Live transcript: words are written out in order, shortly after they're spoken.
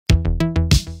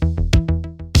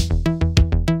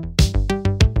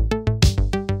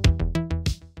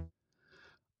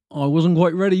I wasn't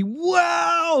quite ready.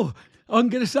 Wow! I'm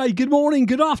going to say good morning,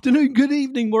 good afternoon, good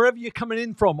evening, wherever you're coming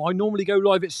in from. I normally go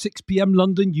live at 6 p.m.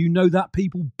 London. You know that,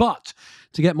 people. But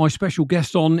to get my special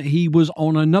guest on, he was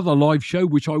on another live show,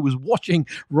 which I was watching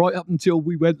right up until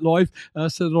we went live,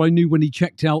 so that I knew when he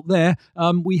checked out there.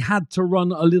 We had to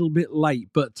run a little bit late,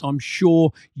 but I'm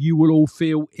sure you will all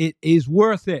feel it is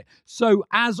worth it. So,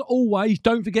 as always,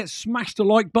 don't forget, smash the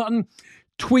like button.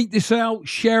 Tweet this out,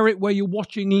 share it where you're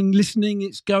watching and listening.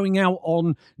 It's going out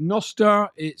on Nostr.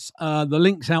 It's the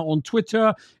link's out on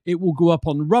Twitter. It will go up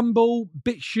on Rumble,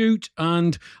 BitChute,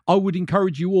 and I would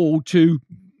encourage you all to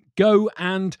go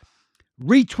and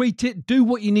retweet it. Do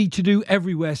what you need to do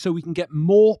everywhere so we can get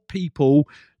more people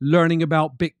learning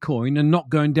about Bitcoin and not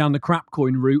going down the crap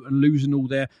coin route and losing all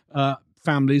their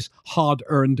families'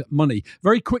 hard-earned money.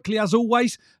 Very quickly, as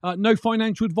always, no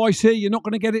financial advice here. You're not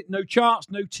going to get it. No charts,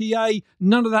 no TA,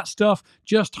 none of that stuff.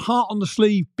 Just heart on the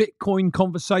sleeve Bitcoin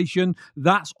conversation.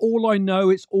 That's all I know.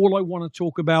 It's all I want to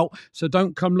talk about. So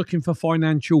don't come looking for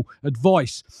financial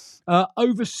advice.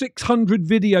 Over 600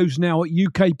 videos now at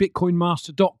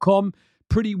ukbitcoinmaster.com.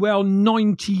 Pretty well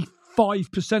 95%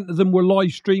 of them were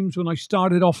live streams. When I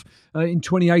started off in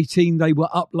 2018, they were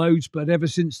uploads, but ever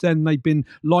since then, they've been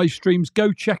live streams.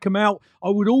 Go check them out. I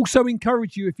would also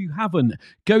encourage you, if you haven't,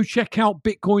 go check out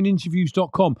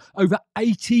bitcoininterviews.com. Over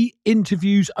 80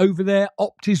 interviews over there.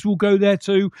 Optis will go there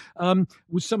too,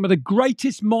 with some of the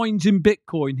greatest minds in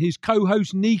Bitcoin. His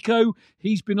co-host, Nico,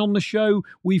 he's been on the show.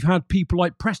 We've had people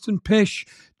like Preston Pish,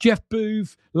 Jeff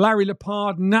Booth, Larry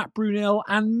Lepard, Nat Brunel,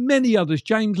 and many others.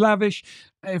 James Lavish.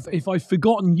 If I've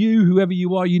forgotten you, whoever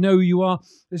you are, you know who you are.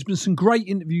 There's been some great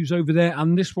interviews over there,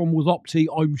 and this one with Opti,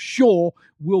 I'm sure,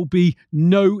 will be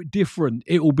no different.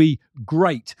 It will be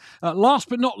great. Last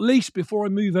but not least, before I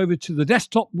move over to the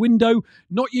desktop window,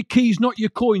 not your keys, not your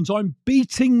coins. I'm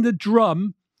beating the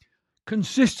drum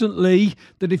consistently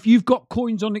that if you've got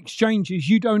coins on exchanges,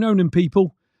 you don't own them,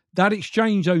 people. That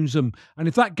exchange owns them. And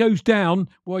if that goes down,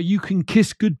 well, you can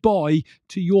kiss goodbye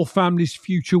to your family's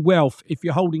future wealth if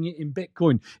you're holding it in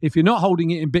Bitcoin. If you're not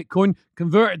holding it in Bitcoin,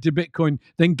 convert it to Bitcoin,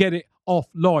 then get it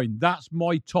offline. That's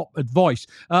my top advice.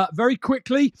 Very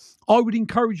quickly, I would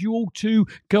encourage you all to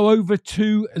go over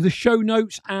to the show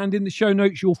notes, and in the show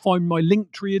notes you'll find my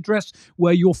Linktree address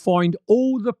where you'll find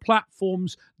all the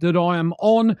platforms that I am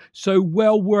on, so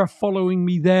well worth following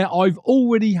me there. I've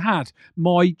already had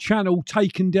my channel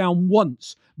taken down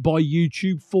once by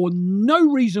YouTube for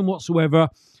no reason whatsoever,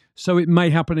 so it may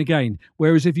happen again.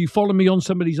 Whereas if you follow me on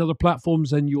some of these other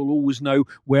platforms, then you'll always know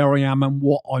where I am and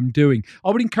what I'm doing.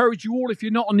 I would encourage you all, if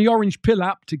you're not on the Orange Pill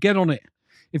app, to get on it.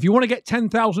 If you want to get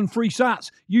 10,000 free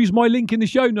sats, use my link in the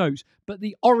show notes. But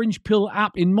the Orange Pill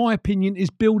app, in my opinion, is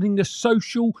building the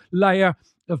social layer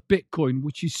of Bitcoin,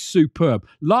 which is superb.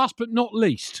 Last but not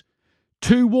least,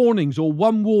 2 warnings, or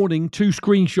 1 warning, 2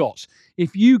 screenshots.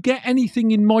 If you get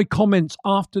anything in my comments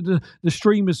after the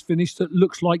stream is finished that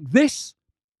looks like this,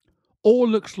 or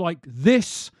looks like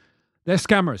this, they're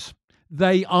scammers.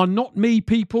 They are not me,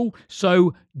 people,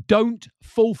 so don't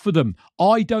fall for them.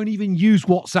 I don't even use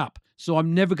WhatsApp, so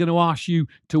I'm never going to ask you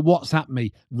to WhatsApp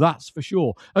me. That's for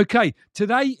sure. Okay,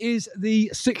 today is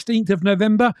the 16th of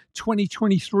November,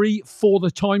 2023 for the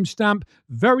timestamp.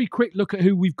 Very quick look at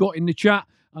who we've got in the chat,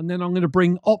 and then I'm going to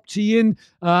bring Opti in.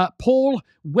 Paul,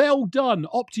 well done.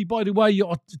 Opti, by the way,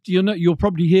 you'll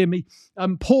probably hear me.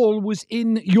 Paul was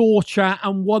in your chat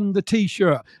and won the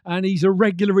T-shirt, and he's a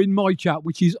regular in my chat,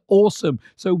 which is awesome.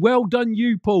 So well done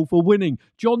you, Paul, for winning.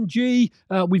 John G,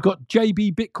 we've got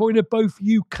JB Bitcoiner, both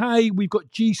UK. We've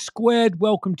got G Squared,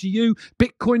 welcome to you.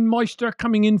 Bitcoin Meister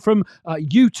coming in from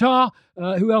Utah.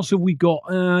 Who else have we got?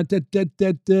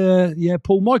 Yeah,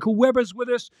 Paul. Michael Webber's with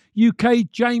us,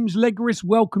 UK. James Legris,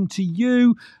 welcome to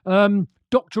you.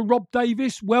 Dr. Rob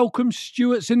Davis, welcome.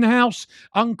 Stuart's in the house.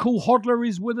 Uncle Hodler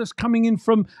is with us, coming in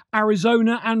from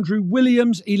Arizona. Andrew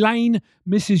Williams, Elaine,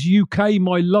 Mrs. UK,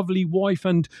 my lovely wife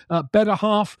and better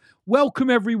half. Welcome,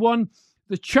 everyone.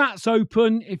 The chat's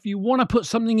open. If you want to put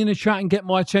something in the chat and get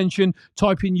my attention,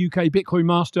 type in UK Bitcoin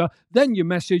Master, then your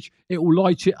message. It will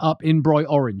light it up in bright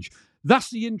orange.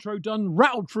 That's the intro done.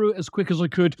 Rattled through it as quick as I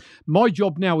could. My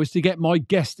job now is to get my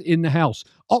guest in the house.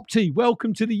 Opti,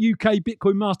 welcome to the UK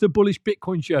Bitcoin Master Bullish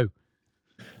Bitcoin Show.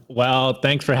 Well,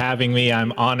 thanks for having me.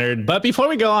 I'm honored. But before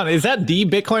we go on, is that the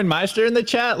Bitcoin Meister in the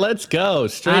chat? Let's go.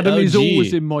 Straight Adam OG. is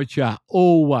always in my chat.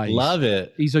 Always. Love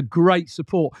it. He's a great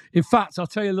support. In fact, I'll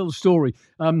tell you a little story.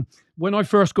 When I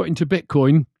first got into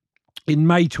Bitcoin, in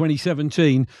May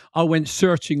 2017, I went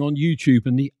searching on YouTube,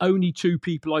 and the only two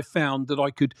people I found that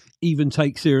I could even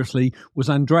take seriously was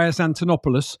Andreas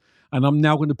Antonopoulos. And I'm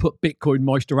now going to put Bitcoin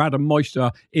Meister, Adam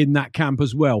Meister, in that camp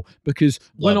as well. Because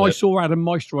when I saw Adam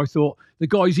Meister, I thought the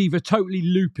guy's either totally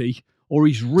loopy or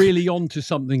he's really onto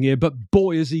something here. But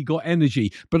boy, has he got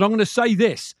energy. But I'm going to say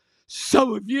this.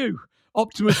 So have you.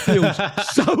 Optimus Fields,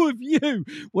 so have you.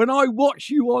 When I watch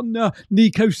you on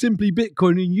Nico Simply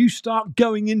Bitcoin and you start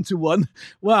going into one,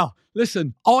 well,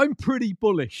 listen, I'm pretty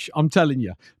bullish, I'm telling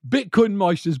you. Bitcoin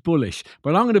Meister's bullish,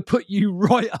 but I'm going to put you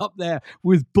right up there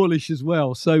with bullish as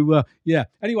well. So, yeah.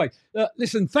 Anyway,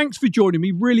 listen, thanks for joining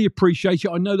me. Really appreciate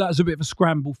it. I know that was a bit of a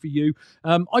scramble for you.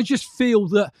 I just feel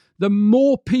that the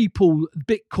more people,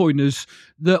 Bitcoiners,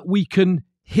 that we can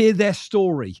hear their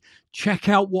story, check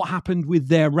out what happened with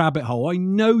their rabbit hole. I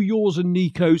know yours and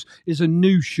Nico's is a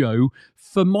new show.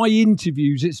 For my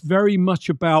interviews, it's very much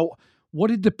about what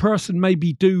did the person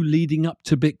maybe do leading up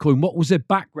to Bitcoin? What was their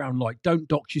background like? Don't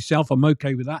dox yourself. I'm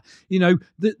okay with that. You know,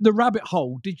 the rabbit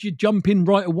hole. Did you jump in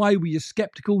right away? Were you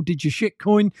skeptical? Did you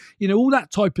shitcoin? You know, all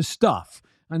that type of stuff.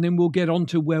 And then we'll get on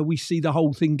to where we see the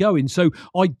whole thing going. So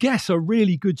I guess a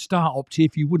really good start, Opti,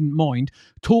 if you wouldn't mind,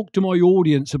 talk to my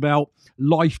audience about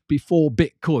life before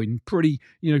Bitcoin. Pretty,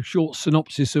 short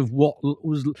synopsis of what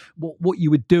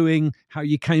you were doing, how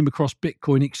you came across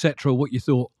Bitcoin, etc. What you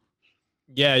thought.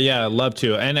 Yeah, love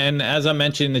to. And as I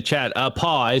mentioned in the chat,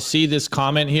 Paul, I see this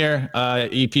comment here.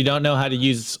 If you don't know how to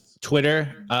use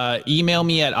Twitter, email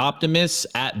me at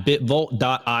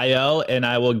optimus@bitvolt.io and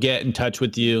I will get in touch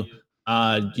with you.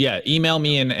 Email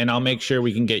me and I'll make sure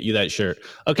we can get you that shirt.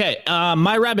 Okay,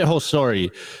 my rabbit hole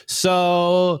story.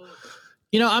 So,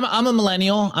 I'm a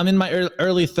millennial. I'm in my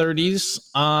early 30s.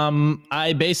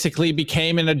 I basically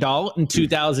became an adult in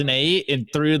 2008 and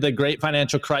through the great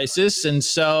financial crisis. And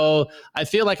so I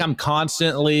feel like I'm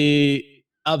constantly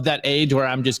of that age where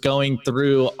I'm just going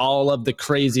through all of the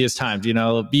craziest times.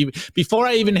 Before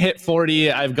I even hit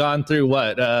 40, I've gone through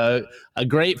a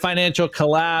great financial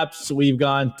collapse. We've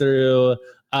gone through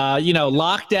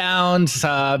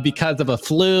lockdowns because of a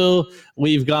flu.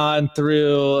 We've gone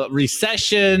through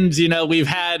recessions. We've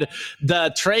had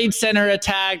the Trade Center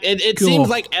attack. It cool. Seems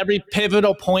like every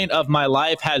pivotal point of my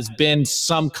life has been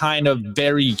some kind of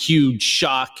very huge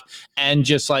shock and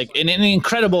just like an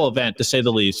incredible event, to say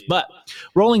the least. But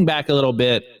rolling back a little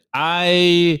bit,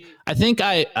 I think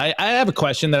I have a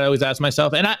question that I always ask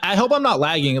myself, and I hope I'm not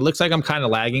lagging. It looks like I'm kind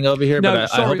of lagging over here, no,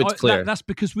 but I hope it's clear. That's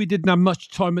because we didn't have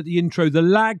much time at the intro. The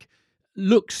lag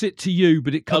looks it to you,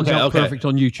 but it comes out perfect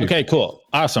on YouTube. Okay, cool.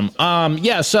 Awesome.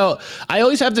 So I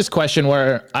always have this question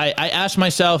where I ask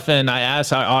myself and I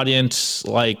ask our audience,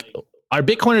 like, are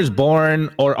Bitcoiners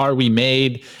born or are we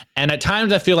made? And at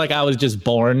times I feel like I was just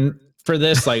born for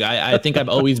this. Like, I think I've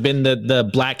always been the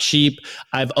black sheep.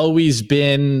 I've always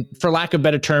been, for lack of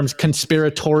better terms,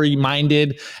 conspiratory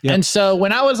minded. Yep. And so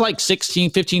when I was like 15,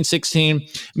 16,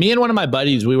 me and one of my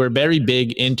buddies, we were very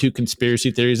big into conspiracy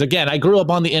theories. Again, I grew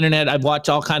up on the internet. I've watched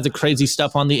all kinds of crazy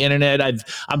stuff on the internet.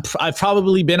 I've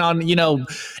probably been on,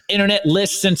 internet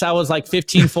lists since I was like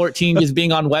 15, 14, just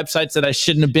being on websites that I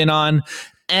shouldn't have been on.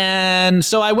 And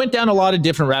so I went down a lot of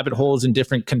different rabbit holes and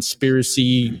different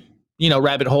conspiracy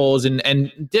rabbit holes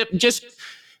and just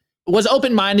was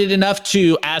open-minded enough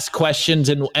to ask questions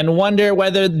and wonder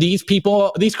whether these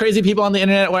crazy people on the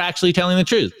internet were actually telling the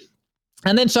truth.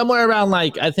 And then somewhere around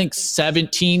like, I think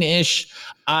 17-ish,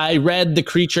 I read The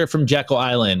Creature from Jekyll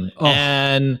Island. Oh.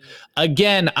 And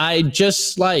again, I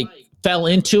just like fell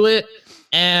into it,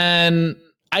 and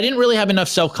I didn't really have enough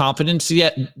self-confidence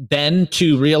yet then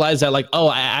to realize that like, oh,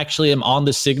 I actually am on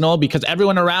the signal, because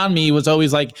everyone around me was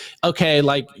always like, okay,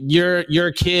 like you're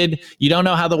a kid, you don't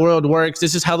know how the world works.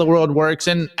 This is how the world works.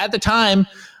 And at the time,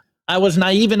 I was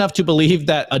naive enough to believe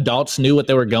that adults knew what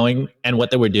they were going and what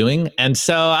they were doing. And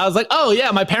so I was like, oh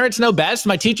yeah, my parents know best.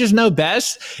 My teachers know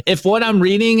best. If what I'm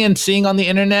reading and seeing on the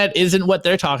internet isn't what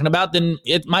they're talking about, then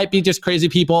it might be just crazy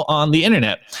people on the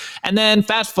internet. And then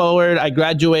fast forward, I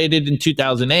graduated in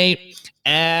 2008,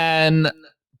 and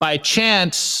by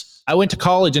chance, I went to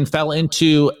college and fell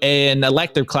into an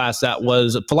elective class that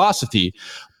was philosophy.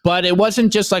 But it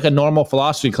wasn't just like a normal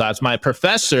philosophy class. My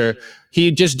professor,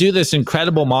 he'd just do this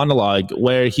incredible monologue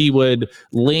where he would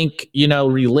link,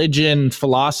 religion,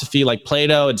 philosophy, like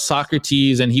Plato and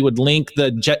Socrates, and he would link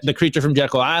the Creature from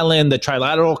Jekyll Island, the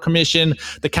Trilateral Commission,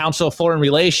 the Council of Foreign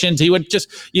Relations. He would just,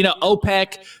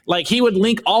 OPEC, like he would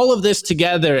link all of this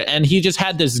together, and he just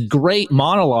had this great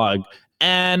monologue.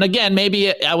 And again,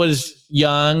 maybe I was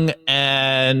young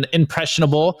and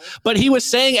impressionable, but he was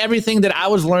saying everything that I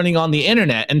was learning on the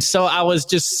internet. And so I was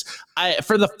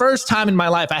for the first time in my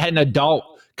life, I had an adult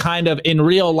kind of in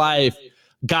real life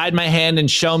guide my hand and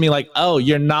show me like, oh,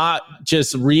 you're not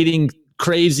just reading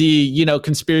crazy,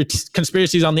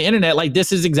 conspiracies on the internet. Like,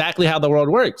 this is exactly how the world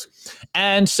works.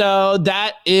 And so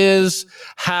that is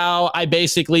how I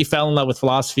basically fell in love with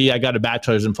philosophy. I got a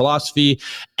bachelor's in philosophy.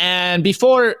 And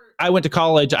before I went to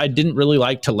college, I didn't really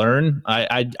like to learn.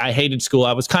 I hated school.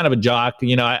 I was kind of a jock.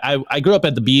 I grew up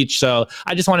at the beach, so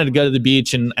I just wanted to go to the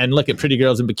beach and look at pretty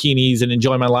girls in bikinis and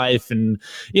enjoy my life and,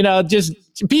 just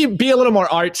be a little more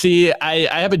artsy. I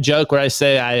have a joke where I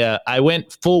say I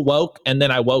went full woke and then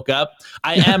I woke up.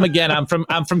 I am again. I'm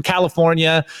from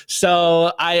California,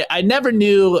 so I never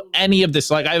knew any of this.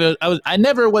 Like I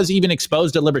never was even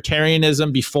exposed to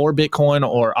libertarianism before Bitcoin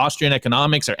or Austrian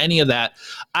economics or any of that.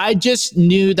 I just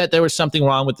knew that there was something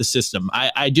wrong with the system.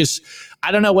 I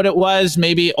don't know what it was.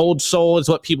 Maybe old soul is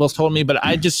what people told me, but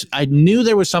I knew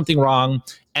there was something wrong.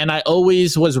 And I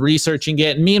always was researching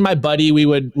it. And me and my buddy, we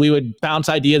would bounce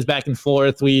ideas back and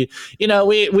forth. We'd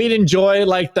enjoy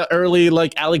like the early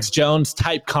like Alex Jones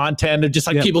type content of just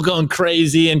like people going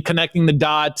crazy and connecting the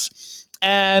dots.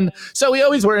 And so we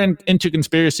always were into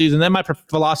conspiracies. And then my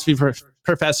philosophy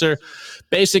professor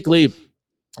basically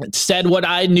said what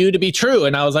I knew to be true.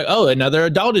 And I was like, oh, another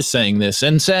adult is saying this.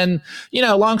 And then,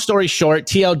 long story short,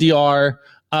 TLDR,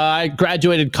 I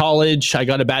graduated college. I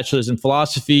got a bachelor's in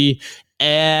philosophy.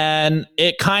 And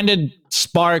it kind of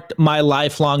sparked my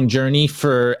lifelong journey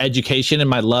for education and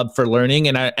my love for learning.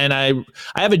 And I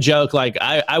have a joke, like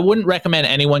I wouldn't recommend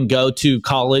anyone go to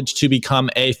college to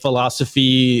become a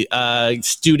philosophy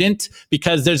student,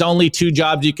 because there's only two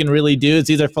jobs you can really do. It's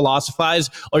either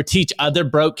philosophize or teach other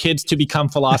broke kids to become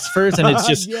philosophers. And it's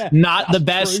just not the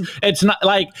best. True. It's not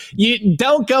like, you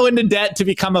don't go into debt to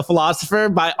become a philosopher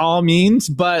by all means,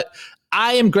 but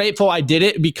I am grateful I did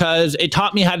it because it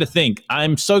taught me how to think.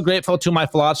 I'm so grateful to my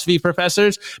philosophy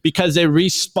professors because they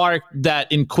re-sparked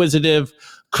that inquisitive,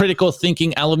 critical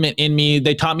thinking element in me.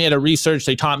 They taught me how to research.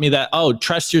 They taught me that,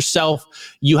 trust yourself.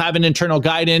 You have an internal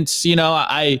guidance.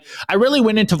 I really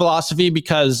went into philosophy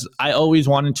because I always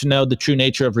wanted to know the true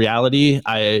nature of reality.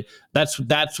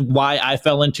 That's why I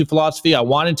fell into philosophy. I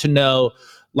wanted to know,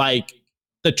 like,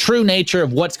 the true nature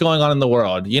of what's going on in the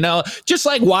world, just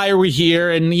like, why are we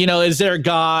here? And, is there a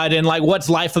God? And like,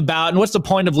 what's life about? And what's the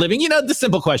point of living? The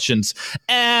simple questions.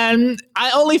 And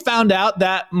I only found out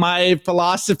that my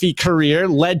philosophy career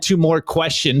led to more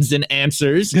questions than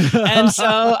answers. And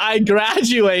so I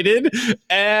graduated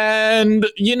and,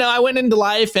 I went into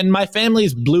life, and my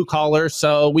family's blue collar.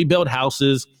 So we build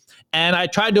houses. And I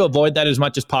tried to avoid that as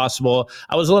much as possible.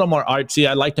 I was a little more artsy.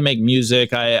 I like to make music.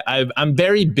 I'm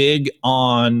very big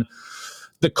on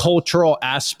the cultural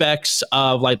aspects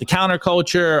of like the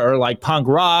counterculture or like punk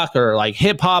rock or like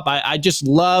hip hop. I just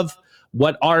love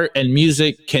what art and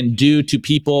music can do to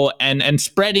people and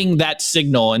spreading that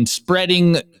signal and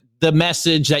spreading the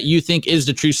message that you think is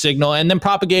the true signal and then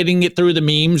propagating it through the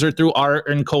memes or through art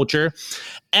and culture.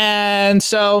 And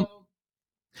so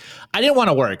I didn't want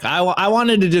to work. I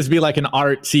wanted to just be like an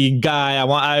artsy guy.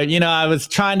 I was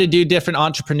trying to do different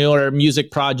entrepreneur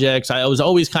music projects. I was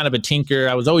always kind of a tinker.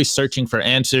 I was always searching for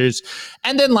answers.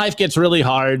 And then life gets really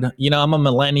hard. I'm a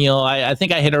millennial. I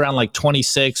think I hit around like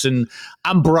 26 and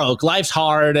I'm broke. Life's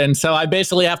hard. And so I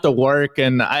basically have to work.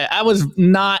 And I was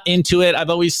not into it. I've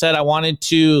always said I wanted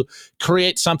to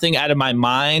create something out of my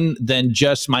mind than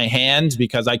just my hands,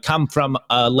 because I come from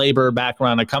a labor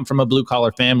background. I come from a blue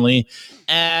collar family.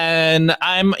 And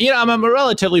I'm a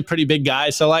relatively pretty big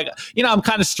guy. So like, I'm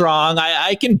kind of strong.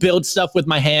 I can build stuff with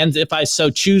my hands if I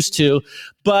so choose to.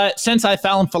 But since I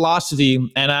fell in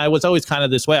philosophy, and I was always kind of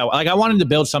this way, I wanted to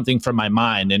build something from my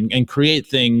mind and create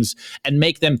things and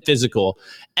make them physical.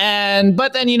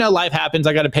 But then, life happens.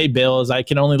 I got to pay bills. I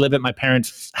can only live at my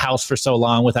parents' house for so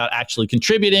long without actually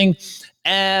contributing.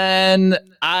 And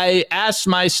I asked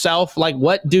myself, like,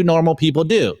 what do normal people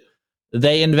do?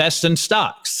 They invest in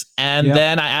stocks. And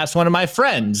then I asked one of my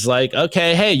friends, like,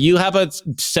 okay, hey, you have a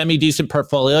semi-decent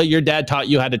portfolio. Your dad taught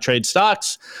you how to trade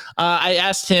stocks. I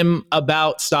asked him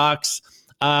about stocks.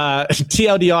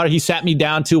 TLDR, he sat me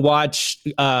down to watch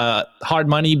Hard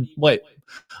Money.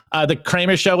 The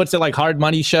Kramer show, what's it, like Hard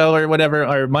Money Show or whatever,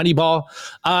 or Moneyball.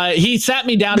 He sat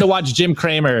me down to watch Jim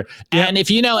Cramer. And if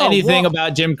you know anything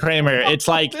about Jim Cramer, it's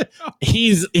like,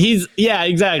 he's yeah,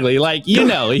 exactly. Like,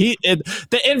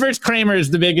 the inverse Kramer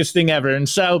is the biggest thing ever. And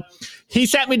so he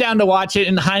sat me down to watch it.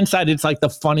 In hindsight, it's like the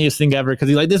funniest thing ever, because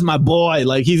he's like, this is my boy.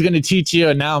 Like, he's going to teach you.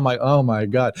 And now I'm like, oh my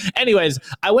God. Anyways,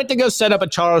 I went to go set up a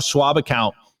Charles Schwab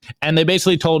account. And they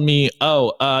basically told me,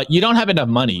 you don't have enough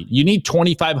money. You need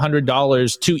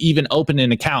 $2,500 to even open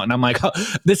an account. And I'm like, oh,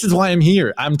 this is why I'm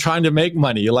here. I'm trying to make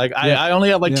money. Like, I only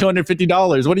have like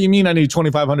 $250. What do you mean I need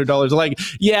 $2,500? Like,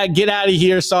 yeah, get out of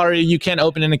here. Sorry, you can't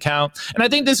open an account. And I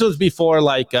think this was before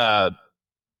like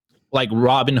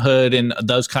Robinhood and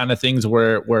those kind of things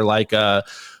were like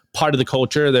part of the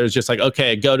culture. There's just like,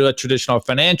 okay, go to a traditional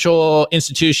financial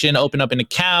institution, open up an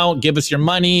account, give us your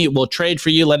money, we'll trade for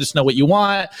you, let us know what you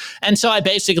want. And so I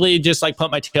basically just like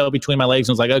put my tail between my legs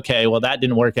and was like, okay, well, that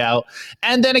didn't work out.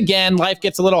 And then again, life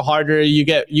gets a little harder. You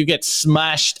get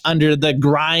smashed under the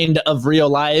grind of real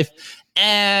life.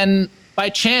 And by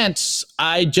chance,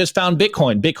 I just found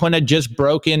Bitcoin. Bitcoin had just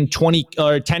broken 20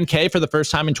 or 10K for the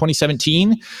first time in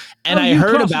 2017. And I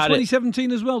heard about it.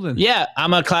 2017 as well then? Yeah,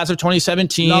 I'm a class of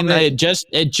 2017. It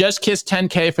just kissed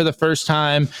 10K for the first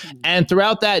time. And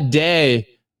throughout that day,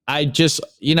 I just,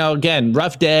 again,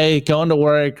 rough day, going to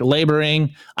work,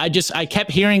 laboring. I kept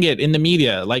hearing it in the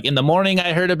media. Like in the morning,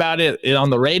 I heard about it. On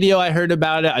the radio, I heard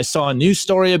about it. I saw a news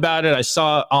story about it. I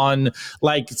saw it on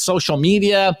like social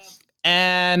media.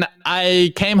 And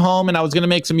I came home and I was going to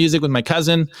make some music with my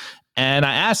cousin. And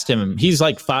I asked him, he's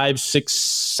like 5, 6,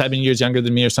 7 years younger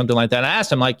than me or something like that. And I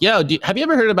asked him like, yo, have you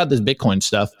ever heard about this Bitcoin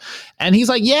stuff? And he's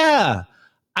like, yeah,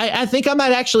 I think I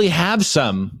might actually have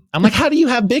some. I'm like, how do you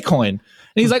have Bitcoin?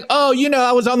 And he's like, oh,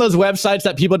 I was on those websites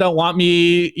that people don't want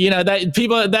me,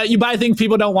 that you buy things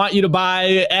people don't want you to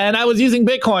buy. And I was using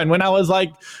Bitcoin when I was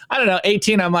like, I don't know,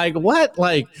 18. I'm like, what?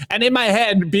 Like, and in my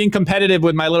head, being competitive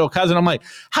with my little cousin, I'm like,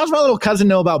 how's my little cousin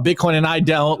know about Bitcoin and I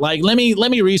don't? Like, let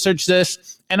me research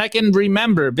this. And I can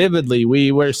remember vividly,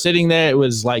 we were sitting there. It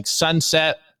was like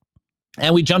sunset.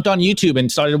 And we jumped on YouTube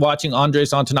and started watching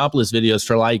Andres Antonopoulos videos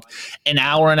for like an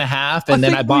hour and a half. And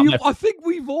then I think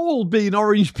we've all been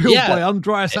orange pilled by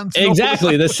Andres Antonopoulos.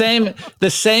 Exactly. The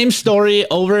same story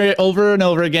over and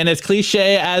over again. As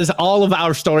cliche as all of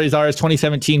our stories are as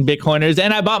 2017 Bitcoiners.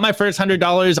 And I bought my first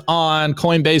 $100 on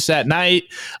Coinbase that night.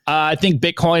 I think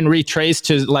Bitcoin retraced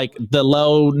to like the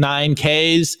low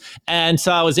 9Ks. And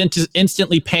so I was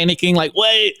instantly panicking like,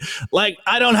 wait, like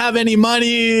I don't have any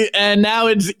money. And now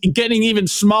it's getting even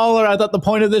smaller. I thought the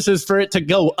point of this is for it to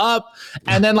go up.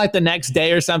 And then like the next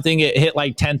day or something, it hit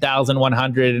like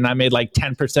 10,100 and I made like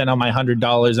 10% on my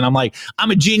 $100. And I'm like, I'm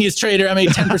a genius trader. I made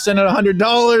 10% on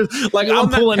 $100. Like I'm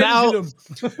pulling out.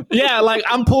 Yeah. Like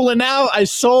I'm pulling out. I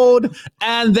sold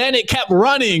and then it kept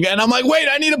running. And I'm like, wait,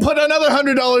 I need to put another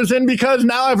 $100 in because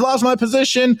now I've lost my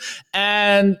position.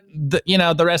 And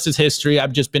the rest is history.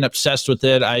 I've just been obsessed with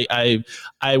it.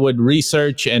 I would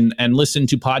research and listen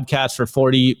to podcasts for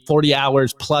 40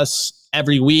 hours plus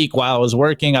every week while I was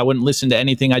working. I wouldn't listen to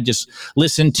anything. I just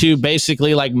listened to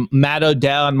basically like Matt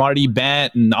Odell and Marty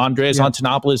Bent and Andres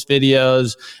Antonopoulos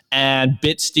videos and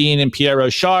Bitstein and Pierre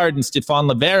Rochard and Stefan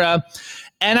Livera.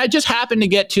 And I just happened to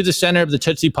get to the center of the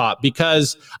Tootsie Pop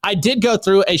because I did go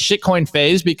through a shitcoin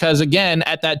phase because again,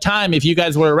 at that time, if you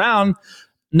guys were around,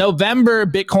 November,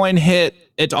 Bitcoin hit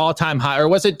its all-time high, or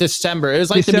was it December? It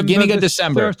was like the beginning of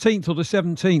December. 13th or the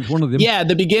 17th, one of them. Yeah,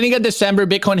 the beginning of December,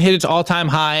 Bitcoin hit its all-time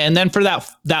high. And then for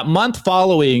that month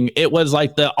following, it was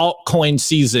like the altcoin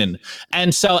season.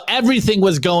 And so everything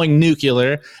was going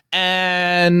nuclear.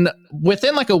 And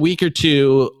within like a week or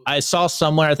two, I saw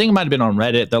somewhere, I think it might have been on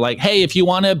Reddit, they're like, hey, if you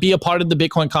want to be a part of the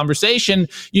Bitcoin conversation,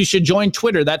 you should join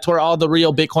Twitter. That's where all the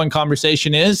real Bitcoin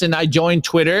conversation is. And I joined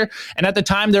Twitter. And at the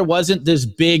time, there wasn't this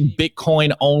big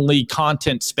Bitcoin-only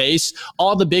content space.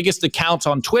 All the biggest accounts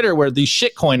on Twitter were these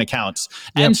shitcoin accounts.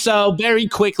 Yep. And so very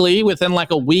quickly, within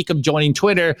like a week of joining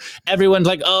Twitter, everyone's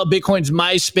like, oh, Bitcoin's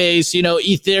MySpace,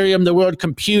 Ethereum, the world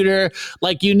computer.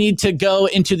 Like you need to go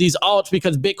into these alts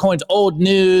because Bitcoin's old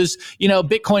news,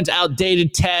 Bitcoin's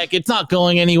outdated tech. It's not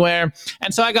going anywhere.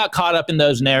 And so I got caught up in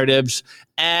those narratives.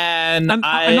 And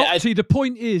Opti, the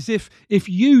point is, if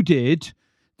you did,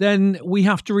 then we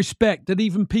have to respect that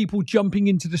even people jumping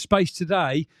into the space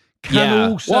today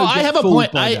can also I have a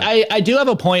point. I do have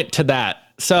a point to that.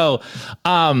 So,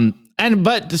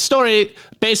 but the story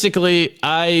basically,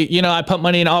 I put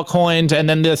money in altcoins, and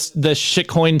then the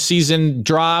shitcoin season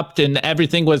dropped, and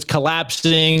everything was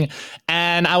collapsing,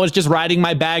 and I was just riding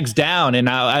my bags down, and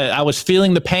I was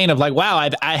feeling the pain of like, wow,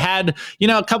 I had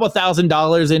a couple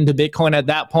 $1,000s into Bitcoin at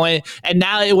that point, and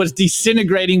now it was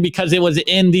disintegrating because it was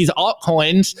in these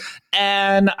altcoins.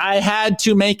 And I had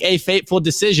to make a fateful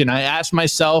decision. I asked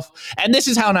myself, and this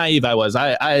is how naive I was.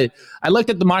 I looked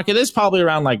at the market. This is probably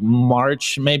around like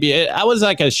March, maybe. I was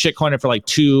like a shitcoiner for like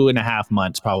 2.5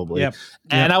 months, probably. Yep.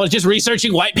 And I was just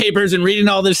researching white papers and reading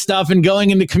all this stuff and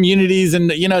going into communities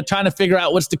and, trying to figure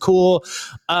out what's the cool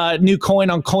new coin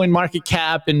on Coin Market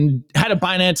Cap, and had a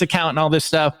Binance account and all this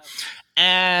stuff.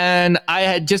 And I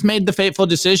had just made the fateful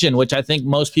decision, which I think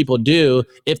most people do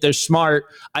if they're smart.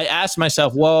 I asked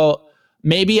myself, well,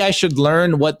 maybe I should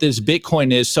learn what this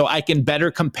Bitcoin is so I can better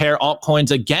compare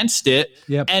altcoins against it.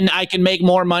 Yep. And I can make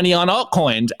more money on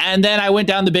altcoins. And then I went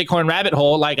down the Bitcoin rabbit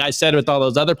hole, like I said with all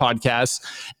those other podcasts,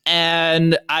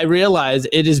 and I realized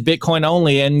it is Bitcoin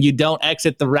only, and you don't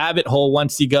exit the rabbit hole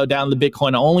once you go down the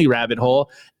Bitcoin only rabbit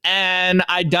hole. And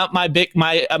I dumped my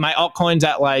altcoins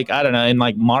at like, I don't know, in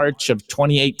like March of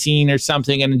 2018 or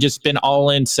something, and just been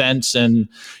all in since. And,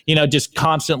 just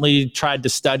constantly tried to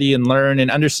study and learn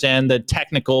and understand the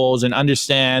technicals and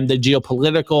understand the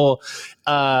geopolitical,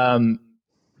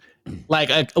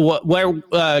 where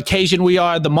occasion we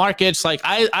are, the markets. Like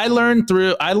I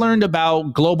learned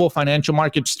about global financial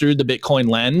markets through the Bitcoin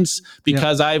lens,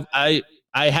 because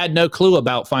I had no clue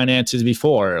about finances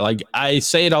before. Like I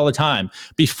say it all the time.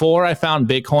 Before I found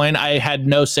Bitcoin, I had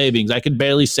no savings. I could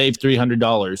barely save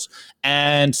 $300.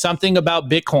 And something about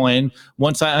Bitcoin,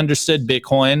 once I understood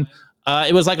Bitcoin,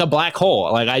 it was like a black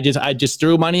hole. Like I just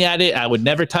threw money at it. I would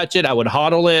never touch it. I would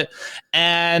hodl it.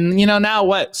 And now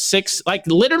what?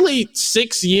 Literally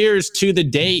 6 years to the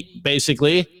date,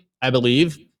 basically, I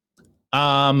believe.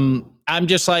 I'm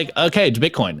just like, okay, it's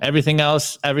Bitcoin. Everything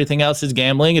else is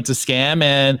gambling. It's a scam.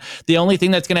 And the only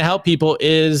thing that's going to help people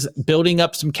is building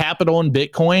up some capital in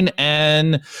Bitcoin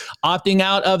and opting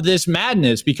out of this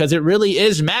madness, because it really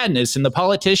is madness. And the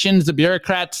politicians, the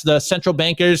bureaucrats, the central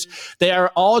bankers, they are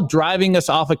all driving us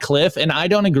off a cliff. And I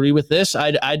don't agree with this.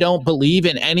 I don't believe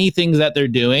in anything that they're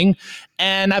doing.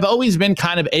 And I've always been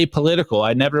kind of apolitical.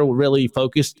 I never really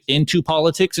focused into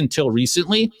politics until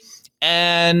recently.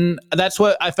 And that's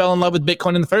what I fell in love with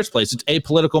Bitcoin in the first place. It's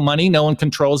apolitical money. No one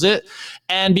controls it.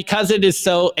 And because it is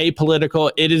so apolitical,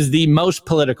 it is the most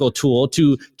political tool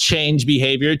to change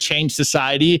behavior, change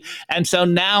society. And so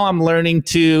now I'm learning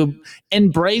to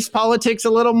embrace politics a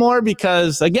little more,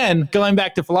 because, again, going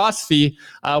back to philosophy,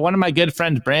 one of my good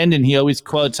friends, Brandon, he always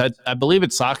quotes, I believe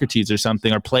it's Socrates or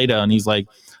something, or Plato, and he's like,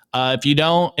 if you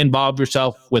don't involve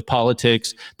yourself with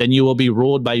politics, then you will be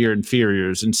ruled by your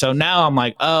inferiors. And so now I'm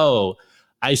like, oh,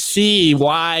 I see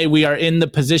why we are in the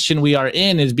position we are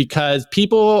in, is because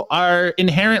people are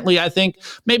inherently, I think,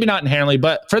 maybe not inherently,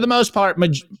 but for the most part,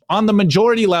 on the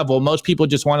majority level, most people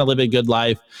just want to live a good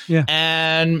life. Yeah.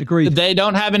 And Agreed. They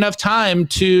don't have enough time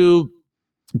to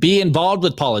be involved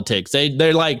with politics.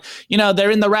 They're like,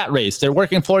 they're in the rat race. They're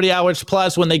working 40 hours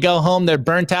plus. When they go home, they're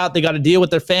burnt out. They got to deal with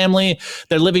their family.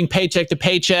 They're living paycheck to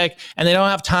paycheck, and they don't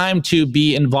have time to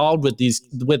be involved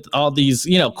with all these,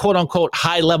 quote unquote,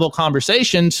 high level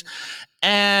conversations.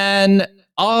 And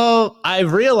all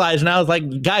I've realized, and I was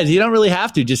like, guys, you don't really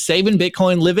have to. Just save in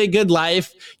Bitcoin, live a good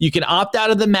life. You can opt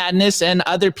out of the madness, and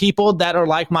other people that are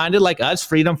like-minded, like us,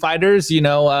 freedom fighters,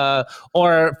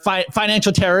 or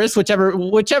financial terrorists,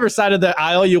 whichever side of the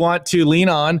aisle you want to lean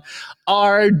on,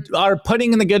 are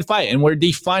putting in the good fight. And we're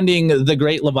defunding the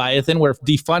great Leviathan. We're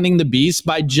defunding the beast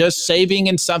by just saving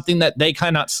in something that they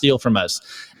cannot steal from us.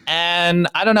 And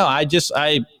I don't know.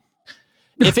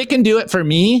 If it can do it for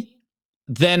me,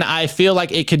 then I feel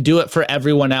like it could do it for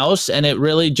everyone else. And it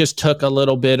really just took a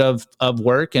little bit of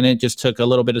work, and it just took a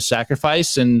little bit of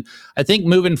sacrifice. And I think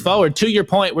moving forward, to your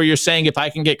point where you're saying, if I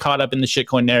can get caught up in the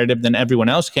shitcoin narrative, then everyone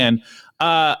else can.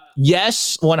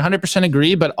 Yes, 100%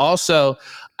 agree. But also,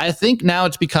 I think now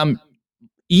it's become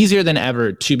easier than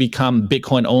ever to become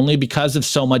Bitcoin only, because of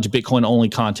so much Bitcoin only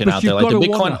content out there, like the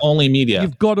Bitcoin only media.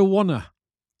 You've got to wanna.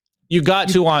 You got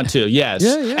to want to, yes.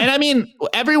 Yeah. And I mean,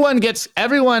 everyone, what's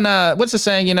the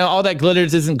saying, all that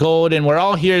glitters isn't gold. And we're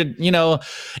all here,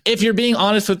 if you're being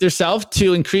honest with yourself,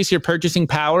 to increase your purchasing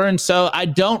power. And so I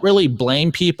don't really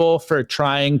blame people for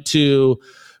trying to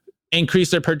increase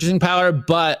their purchasing power,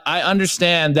 but I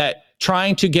understand that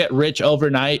trying to get rich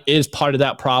overnight is part of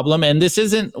that problem. And this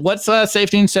isn't, what's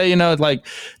Safety say,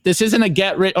 this isn't a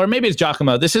get rich, or maybe it's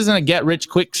Giacomo, this isn't a get rich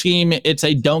quick scheme. It's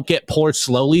a don't get poor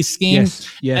slowly scheme.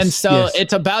 Yes, and so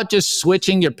it's about just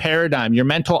switching your paradigm, your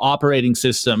mental operating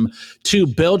system, to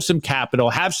build some capital,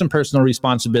 have some personal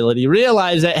responsibility,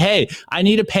 realize that, hey, I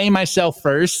need to pay myself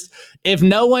first. If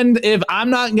I'm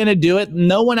not going to do it,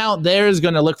 no one out there is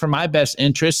going to look for my best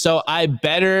interest. So I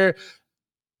better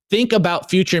think about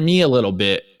future me a little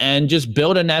bit and just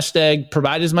build a nest egg,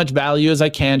 provide as much value as I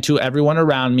can to everyone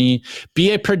around me,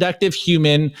 be a productive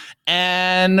human,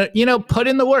 and, put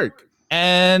in the work.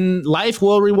 And life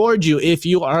will reward you if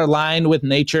you are aligned with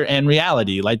nature and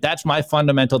reality. Like, that's my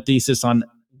fundamental thesis on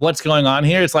what's going on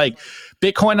here. It's like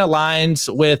Bitcoin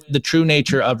aligns with the true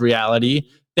nature of reality.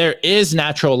 There is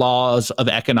natural laws of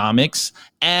economics,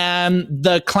 and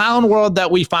the clown world that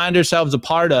we find ourselves a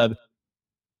part of.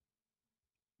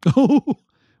 Oh,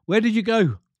 where did you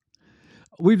go?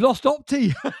 We've lost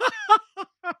Opti.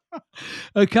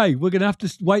 Okay, we're going to have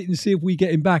to wait and see if we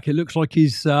get him back. It looks like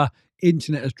his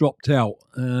internet has dropped out.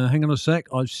 Hang on a sec.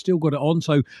 I've still got it on,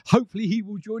 so hopefully he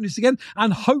will join us again,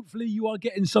 and hopefully you are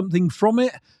getting something from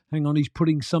it. Hang on, he's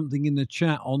putting something in the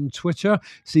chat on Twitter.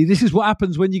 See, this is what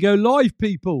happens when you go live,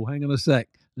 people. Hang on a sec.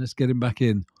 Let's get him back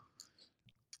in.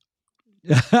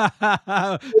 They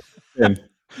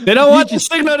don't want the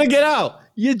signal to get out.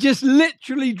 You just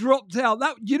literally dropped out.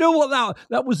 That, you know what,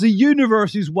 that was the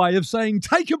universe's way of saying,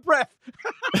 take a breath.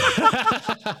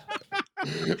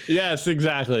 Yes,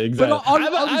 exactly. But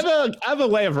I have a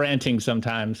way of ranting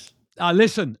sometimes.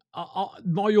 Listen,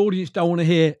 my audience don't want to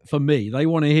hear from me. They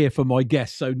want to hear from my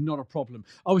guests, so not a problem.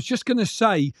 I was just going to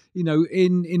say,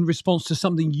 in response to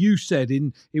something you said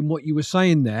in what you were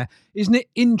saying there, isn't it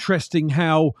interesting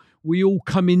how we all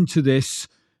come into this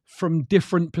from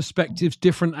different perspectives,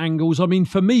 different angles? I mean,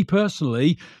 for me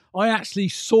personally, I actually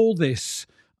saw this.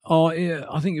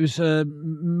 I think it was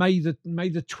May the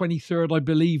 23rd, I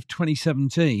believe,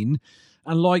 2017,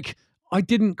 and I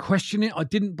didn't question it. I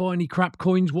didn't buy any crap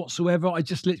coins whatsoever. I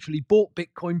just literally bought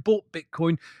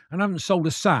Bitcoin, and I haven't sold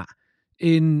a sat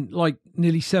in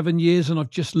nearly 7 years, and I've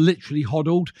just literally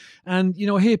hodled. And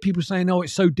I hear people saying, "Oh,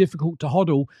 it's so difficult to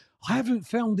hodl." I haven't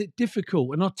found it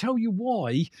difficult, and I'll tell you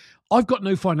why. I've got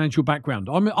no financial background.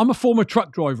 I'm a former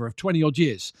truck driver of 20 odd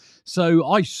years, so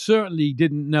I certainly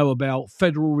didn't know about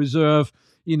Federal Reserve,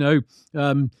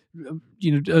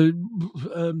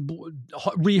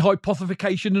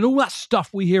 rehypothecation and all that stuff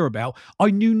we hear about.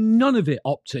 I knew none of it,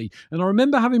 Opti. And I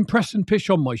remember having Preston Pish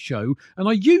on my show, and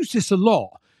I used this a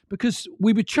lot because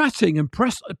we were chatting, and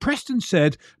Preston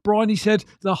said, Brian, he said,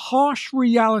 the harsh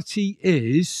reality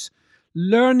is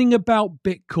learning about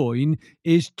Bitcoin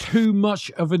is too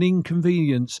much of an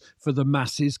inconvenience for the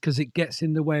masses because it gets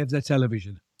in the way of their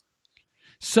television.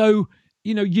 So,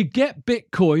 you get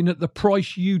Bitcoin at the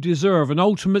price you deserve, and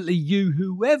ultimately you,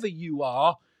 whoever you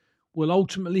are, will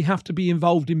ultimately have to be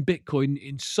involved in Bitcoin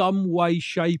in some way,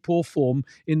 shape or form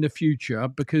in the future,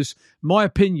 because my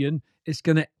opinion, it's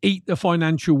going to eat the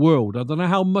financial world. I don't know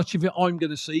how much of it I'm going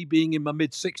to see being in my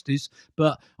mid-60s,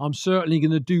 but I'm certainly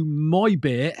going to do my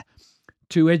bit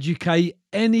to educate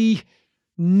any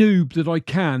noob that I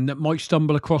can that might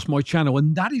stumble across my channel.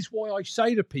 And that is why I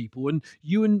say to people, and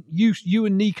you and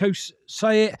Nico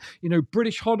say it,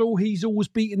 British Hodl, he's always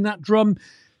beating that drum.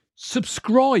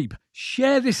 Subscribe,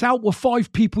 share this out with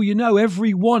 5 people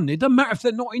everyone. It doesn't matter if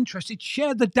they're not interested.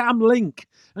 Share the damn link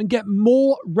and get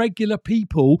more regular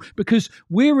people, because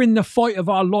we're in the fight of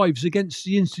our lives against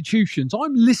the institutions.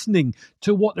 I'm listening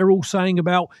to what they're all saying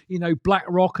about,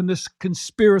 BlackRock and the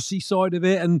conspiracy side of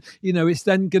it, and, it's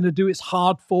then going to do its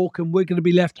hard fork and we're going to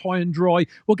be left high and dry.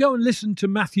 Well, go and listen to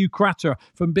Matthew Cratter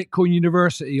from Bitcoin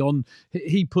University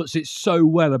he puts it so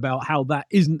well about how that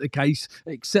isn't the case,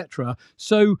 etc.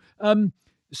 So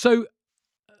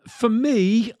for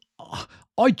me,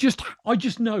 I just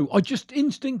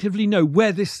instinctively know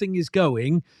where this thing is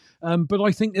going, but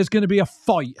I think there's going to be a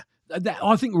fight.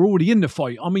 I think we're already in the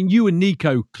fight. I mean, you and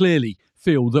Nico clearly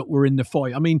feel that we're in the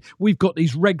fight. I mean, we've got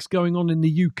these regs going on in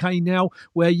the UK now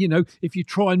where, if you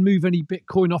try and move any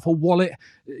Bitcoin off a wallet,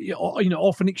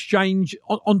 off an exchange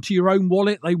onto your own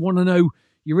wallet, they want to know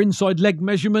your inside leg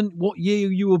measurement, what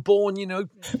year you were born,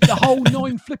 the whole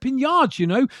 9 flipping yards,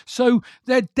 So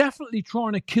they're definitely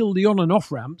trying to kill the on and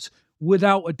off ramps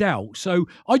without a doubt. So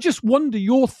I just wonder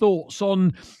your thoughts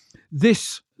on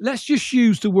this, let's just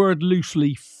use the word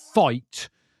loosely, fight,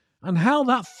 and how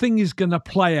that thing is going to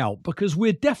play out, because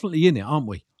we're definitely in it, aren't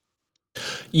we?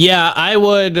 Yeah, I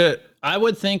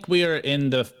would think we are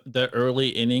in the early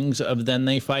innings of then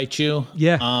they fight you.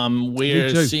 Yeah.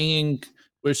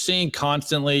 We're seeing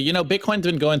constantly, Bitcoin's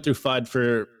been going through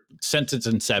FUD since its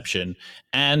inception.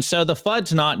 And so the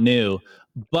FUD's not new,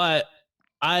 but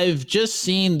I've just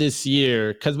seen this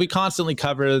year, because we constantly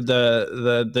cover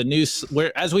the news.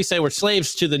 As we say, we're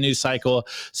slaves to the news cycle.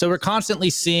 So we're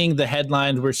constantly seeing the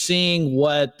headlines. We're seeing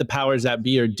what the powers that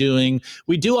be are doing.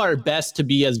 We do our best to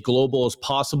be as global as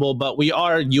possible, but we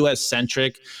are US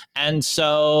centric. And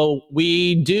so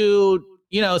we do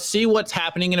see what's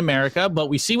happening in America, but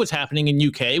we see what's happening in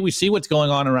UK. We see what's going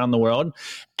on around the world.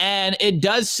 And it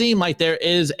does seem like there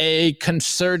is a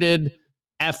concerted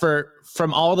effort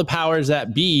from all the powers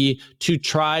that be to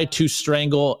try to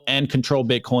strangle and control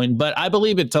Bitcoin. But I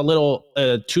believe it's a little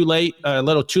too late, a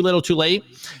little too little too late.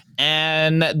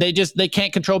 And they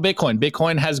can't control Bitcoin.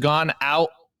 Bitcoin has gone out.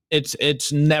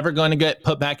 It's never going to get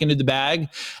put back into the bag.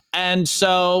 And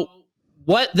so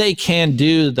what they can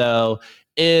do, though,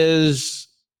 is,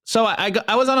 so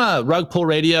I was on a rug pull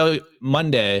radio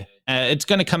Monday. It's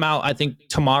going to come out, I think,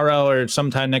 tomorrow or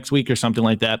sometime next week or something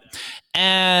like that.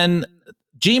 And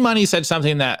G Money said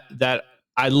something that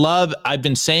I love. I've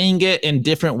been saying it in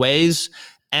different ways,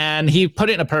 and he put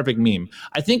it in a perfect meme.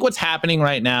 I think what's happening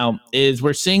right now is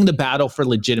we're seeing the battle for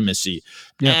legitimacy.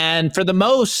 Yeah. And for the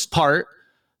most part,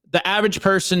 the average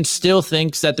person still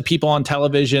thinks that the people on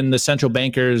television, the central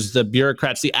bankers, the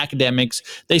bureaucrats, the academics,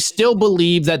 they still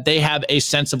believe that they have a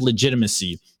sense of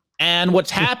legitimacy. And what's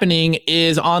happening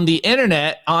is on the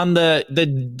internet, on the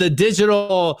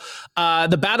digital,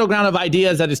 the battleground of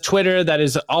ideas that is Twitter, that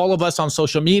is all of us on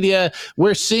social media,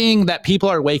 we're seeing that people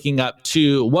are waking up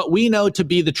to what we know to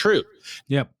be the truth.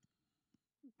 Yep.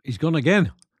 He's gone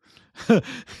again.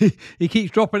 He keeps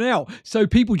dropping out, so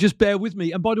people just bear with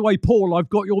me. And by the way, Paul, I've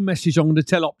got your message. I'm going to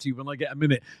tell Opti when I get a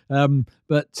minute.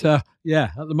 But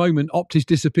yeah, at the moment, Opti's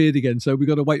disappeared again, so we've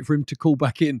got to wait for him to call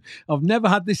back in. I've never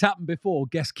had this happen before.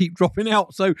 Guests keep dropping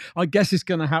out, so I guess it's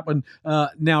going to happen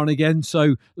now and again.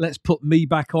 So let's put me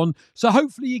back on. So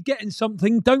hopefully you're getting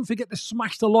something. Don't forget to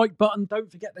smash the like button.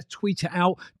 Don't forget to tweet it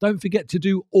out. Don't forget to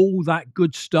do all that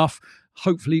good stuff.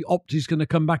 Hopefully Opti's going to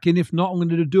come back in. If not, I'm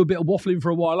going to do a bit of waffling for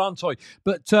a while, aren't I?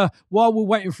 But while we're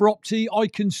waiting for Opti, I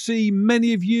can see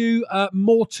many of you.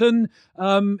 Morton,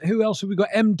 who else have we got?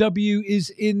 MW is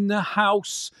in the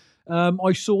house.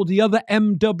 I saw the other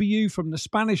MW from the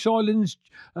Spanish islands,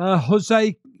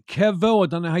 Jose Kevo. I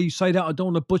don't know how you say that. I don't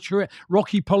want to butcher it.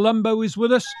 Rocky Palumbo is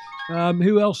with us.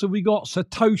 Who else have we got?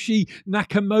 Satoshi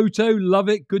Nakamoto. Love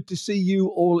it. Good to see you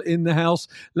all in the house.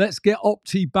 Let's get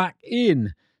Opti back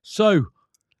in. So,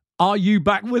 are you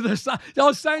back with us? I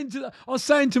was saying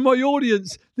to my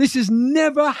audience, this has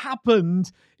never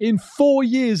happened in 4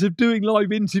 years of doing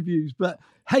live interviews. But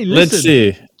hey, listen, let's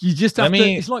see. You just have to.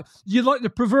 It's like you're like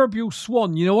the proverbial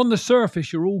swan. On the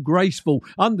surface you're all graceful.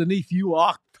 Underneath you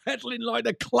are pedaling like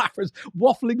the clappers,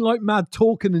 waffling like mad,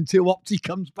 talking until Opti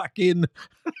comes back in.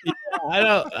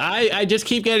 I just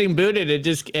keep getting booted. It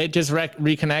just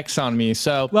reconnects on me.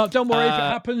 So well, don't worry if it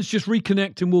happens. Just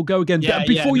reconnect and we'll go again. Yeah,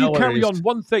 before you carry on,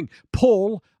 one thing.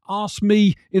 Paul asked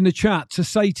me in the chat to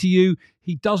say to you,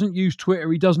 he doesn't use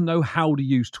Twitter. He doesn't know how to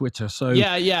use Twitter. So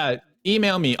yeah.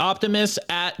 Email me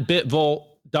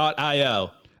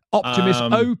optimus@bitvolt.io. Optimus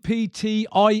OPTIMIS.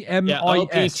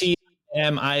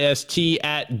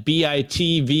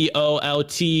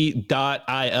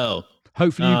 OPTMIST@bitvolt.io.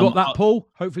 Hopefully you got that, Paul.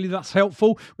 Hopefully that's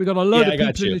helpful. We've got a load of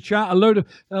people in the chat. A load of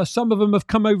some of them have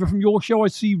come over from your show. I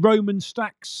see Roman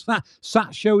Stacks.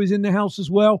 Sat show is in the house as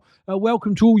well.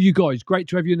 Welcome to all you guys. Great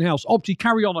to have you in the house. Opti,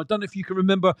 carry on. I don't know if you can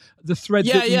remember the thread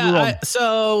that we were on.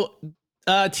 So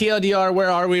TLDR,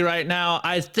 where are we right now?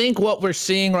 I think what we're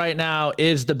seeing right now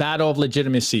is the battle of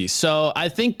legitimacy. So I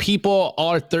think people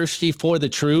are thirsty for the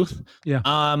truth. Yeah.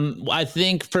 I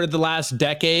think for the last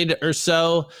decade or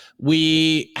so,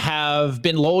 we have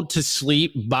been lulled to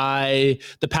sleep by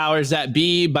the powers that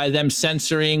be, by them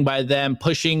censoring, by them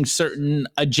pushing certain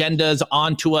agendas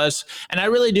onto us. And I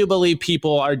really do believe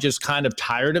people are just kind of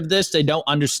tired of this. They don't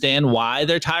understand why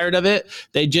they're tired of it.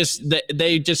 They just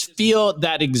feel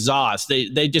that exhaust.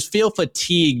 They just feel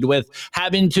fatigued with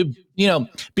having to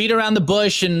beat around the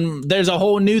bush, and there's a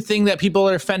whole new thing that people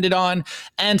are offended on.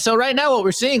 And so right now what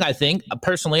we're seeing, I think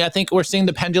we're seeing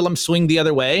the pendulum swing the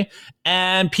other way,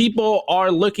 and people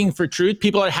are looking for truth.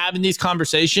 People are having these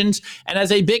conversations. And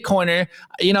as a Bitcoiner,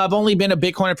 I've only been a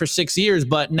Bitcoiner for 6 years,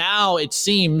 but now it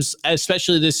seems,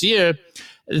 especially this year,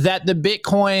 that the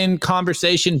Bitcoin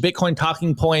conversation, Bitcoin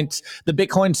talking points, the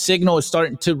Bitcoin signal is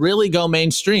starting to really go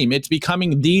mainstream. It's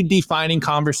becoming the defining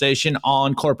conversation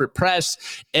on corporate press.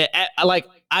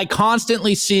 I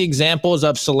constantly see examples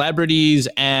of celebrities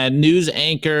and news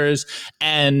anchors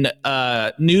and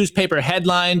newspaper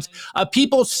headlines of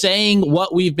people saying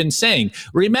what we've been saying.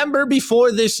 Remember,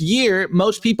 before this year,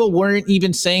 most people weren't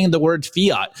even saying the word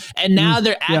fiat. And now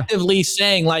they're actively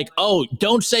saying oh,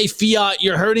 don't say fiat.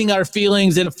 You're hurting our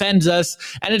feelings. It offends us.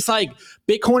 And it's like,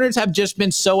 Bitcoiners have just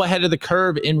been so ahead of the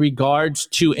curve in regards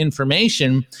to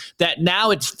information that now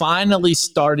it's finally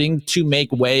starting to make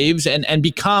waves and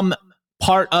become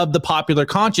part of the popular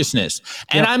consciousness.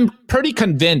 And I'm pretty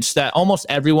convinced that almost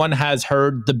everyone has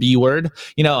heard the B word.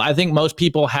 I think most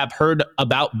people have heard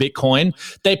about Bitcoin.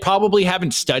 They probably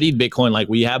haven't studied Bitcoin like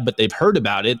we have, but they've heard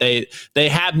about it. They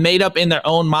have made up in their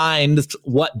own minds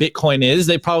what Bitcoin is.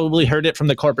 They probably heard it from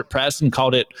the corporate press and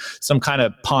called it some kind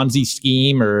of Ponzi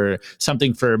scheme or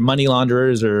something for money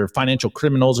launderers or financial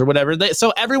criminals or whatever.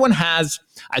 So everyone has,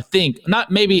 I think, not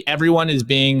maybe everyone is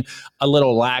being a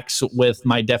little lax with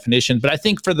my definition, but I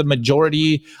think for the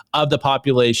majority of the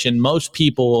population, most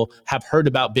people have heard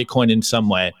about Bitcoin in some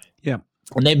way. Yeah.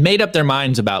 And they've made up their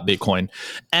minds about Bitcoin.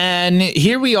 And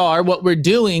here we are. What we're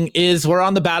doing is we're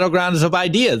on the battlegrounds of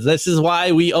ideas. This is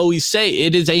why we always say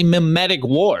it is a mimetic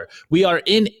war. We are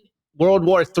in World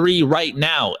War III right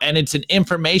now, and it's an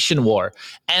information war.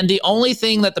 And the only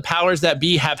thing that the powers that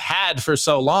be have had for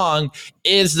so long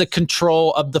is the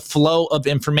control of the flow of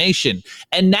information.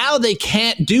 And now they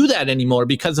can't do that anymore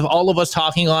because of all of us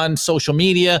talking on social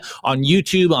media, on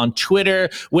YouTube, on Twitter,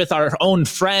 with our own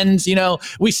friends.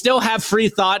 We still have free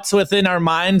thoughts within our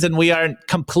minds, and we aren't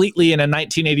completely in a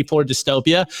 1984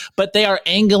 dystopia, but they are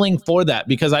angling for that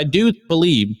because I do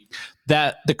believe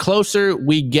that the closer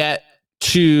we get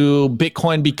to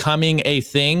Bitcoin becoming a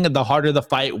thing, the harder the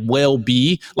fight will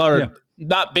be.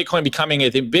 Not Bitcoin becoming a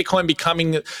thing, Bitcoin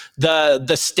becoming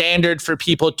the standard for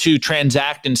people to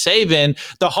transact and save in,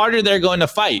 the harder they're going to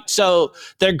fight. So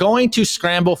they're going to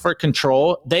scramble for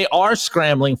control. They are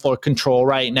scrambling for control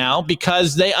right now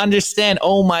because they understand,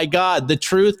 oh my God, the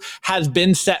truth has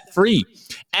been set free.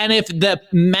 And if the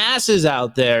masses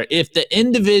out there, if the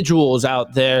individuals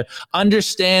out there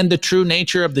understand the true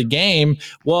nature of the game,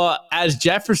 well, as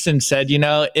Jefferson said,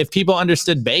 if people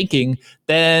understood banking,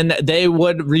 then they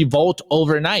would revolt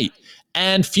overnight.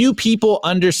 And few people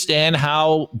understand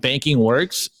how banking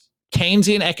works.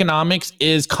 Keynesian economics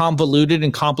is convoluted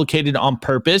and complicated on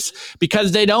purpose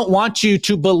because they don't want you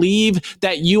to believe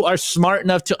that you are smart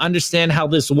enough to understand how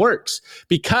this works.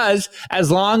 Because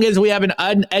as long as we have an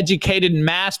uneducated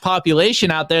mass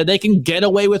population out there, they can get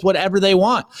away with whatever they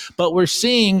want. But we're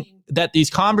seeing that these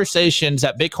conversations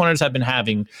that Bitcoiners have been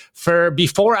having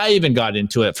before I even got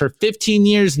into it, for 15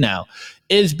 years now,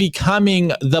 is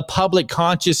becoming the public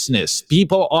consciousness.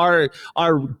 People are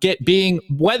being,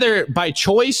 whether by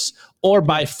choice or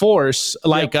by force,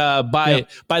 by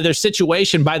their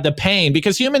situation, by the pain,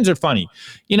 because humans are funny.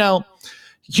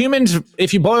 Humans,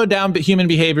 if you boil down human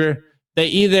behavior, they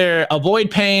either avoid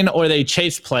pain or they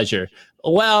chase pleasure.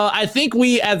 Well, I think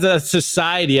we as a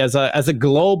society, as a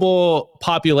global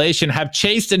population, have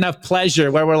chased enough pleasure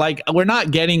where we're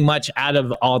not getting much out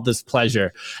of all this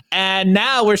pleasure. And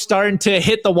now we're starting to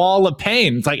hit the wall of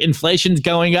pain. It's like inflation's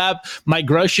going up. My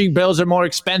grocery bills are more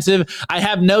expensive. I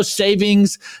have no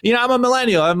savings. I'm a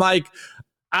millennial. I'm like,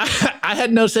 I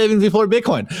had no savings before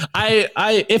Bitcoin.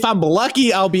 If I'm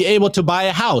lucky, I'll be able to buy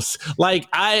a house.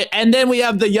 And then we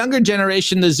have the younger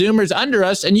generation, the Zoomers under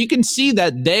us, and you can see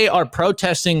that they are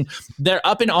protesting. They're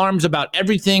up in arms about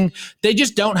everything. They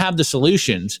just don't have the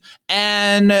solutions.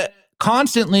 And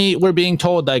constantly we're being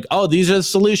told oh, these are the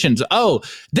solutions. Oh,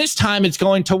 this time it's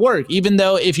going to work. Even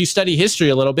though if you study history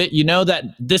a little bit, you know that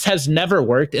this has never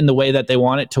worked in the way that they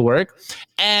want it to work.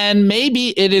 And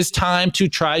maybe it is time to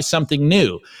try something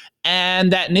new.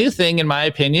 And that new thing, in my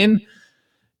opinion,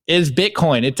 is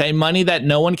Bitcoin. It's a money that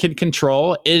no one can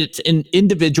control. It's an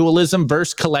individualism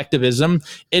versus collectivism.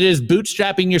 It is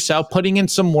bootstrapping yourself, putting in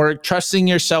some work, trusting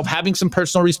yourself, having some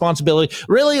personal responsibility.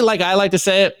 Really, like I like to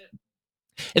say it,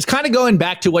 it's kind of going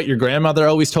back to what your grandmother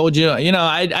always told you.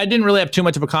 I didn't really have too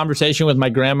much of a conversation with my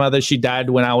grandmother. She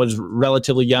died when I was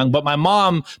relatively young, but my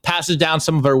mom passes down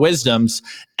some of her wisdoms,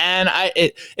 and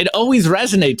it always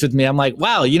resonates with me. I'm like,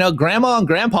 wow, grandma and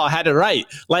grandpa had it right.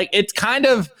 It's kind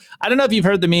of, I don't know if you've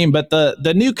heard the meme, but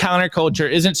the new counterculture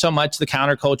isn't so much the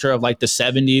counterculture of the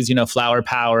 70s, flower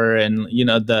power, and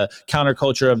the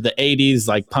counterculture of the 80s,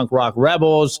 like punk rock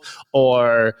rebels,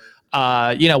 or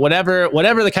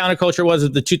whatever the counterculture was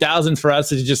of the 2000s for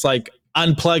us is just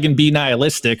unplug and be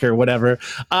nihilistic or whatever.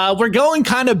 We're going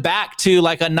kind of back to a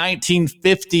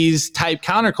 1950s type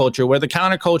counterculture where the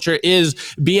counterculture is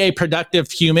be a productive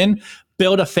human,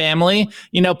 build a family,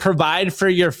 provide for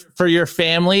your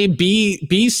family,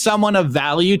 be someone of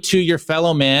value to your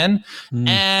fellow man,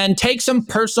 and take some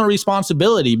personal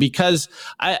responsibility. Because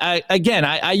I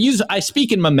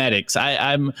speak in memetics.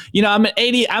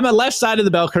 I'm a left side of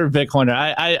the bell curve Bitcoiner.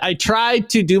 I try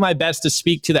to do my best to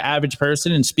speak to the average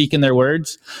person and speak in their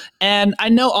words. And I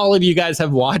know all of you guys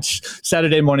have watched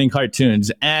Saturday morning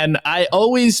cartoons, and I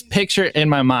always picture in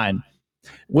my mind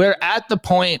we're at the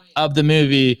point of the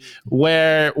movie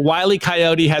where Wile E.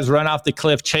 Coyote has run off the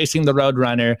cliff chasing the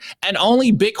Roadrunner, and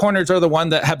only Bitcoiners are the ones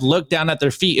that have looked down at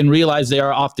their feet and realized they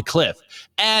are off the cliff.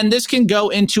 And this can go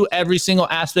into every single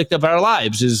aspect of our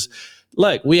lives. Is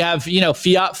look, we have,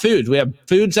 fiat foods. We have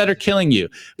foods that are killing you.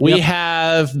 We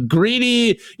have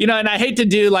greedy, and I hate to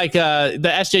do like the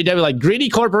SJW, like greedy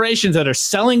corporations that are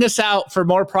selling us out for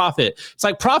more profit. It's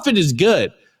like profit is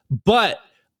good, but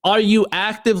are you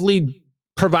actively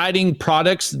providing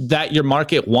products that your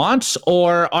market wants,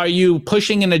 or are you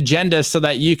pushing an agenda so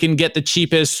that you can get the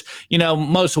cheapest,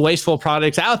 most wasteful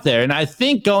products out there? And I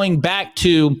think going back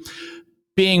to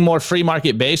being more free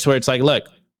market based, where it's like, look,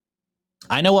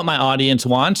 I know what my audience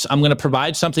wants. I'm going to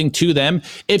provide something to them.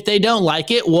 If they don't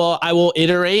like it, well, I will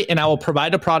iterate and I will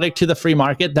provide a product to the free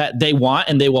market that they want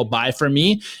and they will buy from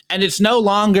me. And it's no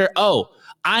longer, oh,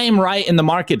 I am right and the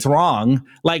market's wrong.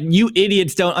 Like, you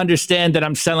idiots don't understand that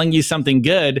I'm selling you something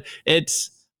good. It's,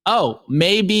 oh,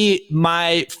 maybe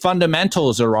my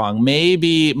fundamentals are wrong.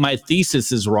 Maybe my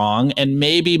thesis is wrong. And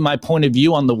maybe my point of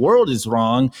view on the world is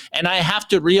wrong. And I have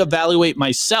to reevaluate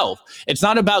myself. It's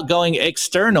not about going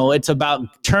external. It's about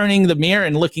turning the mirror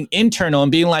and looking internal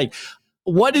and being like,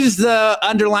 what is the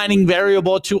underlying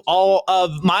variable to all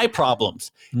of my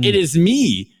problems? It is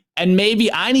me. And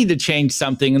maybe I need to change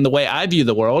something in the way I view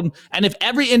the world. And if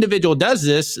every individual does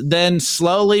this, then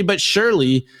slowly but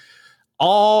surely,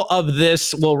 all of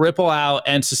this will ripple out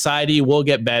and society will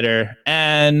get better.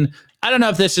 And I don't know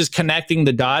if this is connecting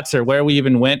the dots or where we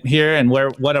even went here and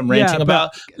what I'm ranting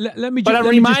about. But I'm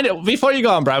reminded, before you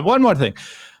go on, Brian, one more thing.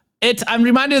 I'm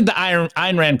reminded of the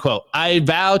Ayn Rand quote. I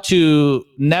vow to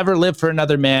never live for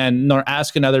another man, nor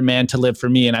ask another man to live for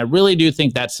me. And I really do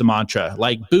think that's the mantra.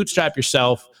 Like, bootstrap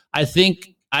yourself. I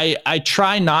think I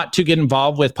try not to get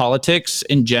involved with politics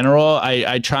in general.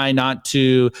 I try not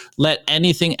to let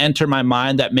anything enter my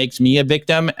mind that makes me a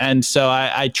victim. And so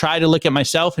I try to look at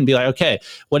myself and be like, okay,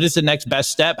 what is the next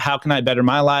best step? How can I better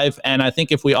my life? And I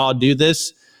think if we all do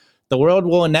this, the world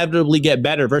will inevitably get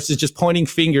better versus just pointing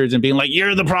fingers and being like,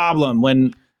 you're the problem,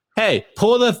 when, hey,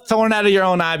 pull the thorn out of your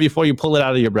own eye before you pull it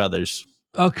out of your brother's.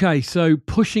 Okay, so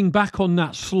pushing back on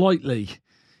that slightly,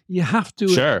 you have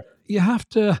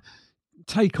to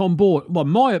take on board. Well,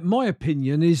 my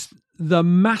opinion is the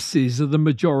masses are the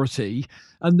majority,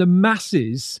 and the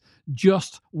masses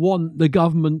just want the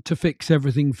government to fix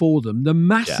everything for them. The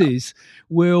masses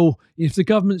will, if the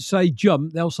government say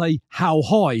jump, they'll say how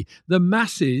high. The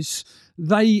masses,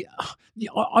 I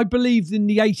believe in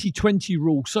the 80-20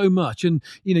 rule so much, and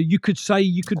you could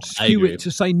skew it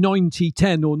to say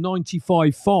 90-10 or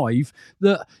 95-5,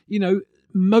 that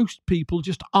most people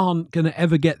just aren't going to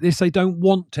ever get this. They don't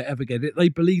want to ever get it. They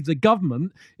believe the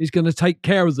government is going to take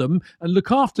care of them and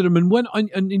look after them. And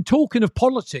in talking of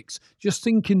politics, just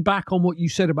thinking back on what you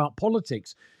said about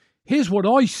politics, here's what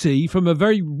I see from a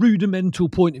very rudimental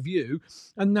point of view,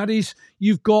 and that is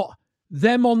you've got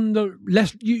them on the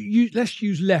left. Let's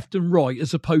use left and right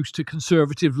as opposed to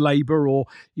conservative Labour, or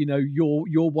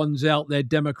your ones out there,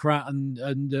 Democrat and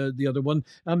the other one.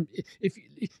 If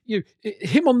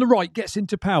him on the right gets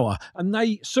into power and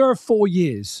they serve 4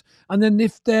 years, and then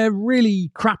if they're really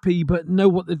crappy but know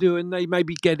what they're doing, they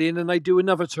maybe get in and they do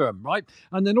another term, right?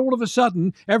 And then all of a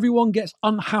sudden everyone gets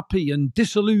unhappy and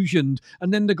disillusioned,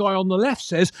 and then the guy on the left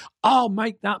says, I'll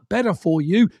make that better for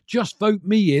you, just vote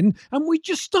me in, and we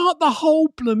just start the whole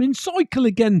blooming cycle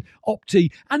again,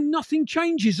 Opti, and nothing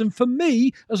changes. And for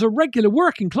me, as a regular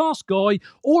working class guy,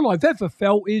 all I've ever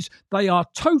felt is they are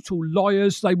total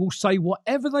liars. They will say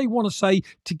whatever they want to say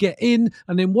to get in,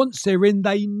 and then once they're in,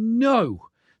 they know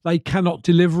they cannot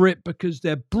deliver it because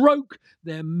they're broke.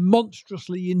 They're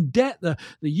monstrously in debt. The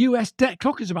US debt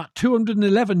clock is about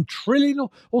 211 trillion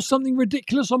or something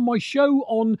ridiculous. On my show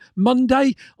on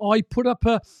Monday, I put up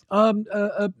a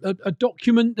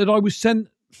document that I was sent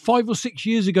 5 or 6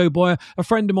 years ago by a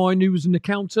friend of mine who was an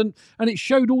accountant, and it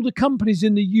showed all the companies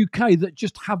in the UK that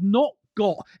just have not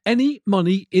got any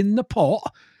money in the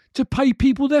pot to pay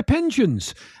people their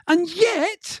pensions. And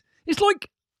yet, it's like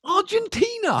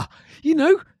Argentina,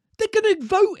 they're going to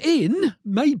vote in,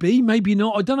 maybe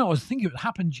not. I don't know. I was thinking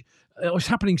it was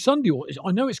happening Sunday, or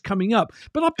I know it's coming up,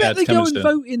 but I bet they go and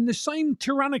vote in the same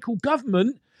tyrannical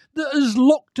government that has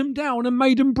locked them down and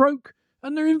made them broke,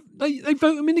 and they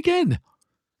vote them in again.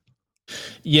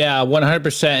 Yeah,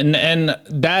 100%. And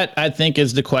that, I think,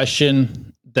 is the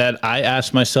question that I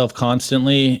ask myself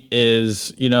constantly is,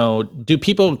 do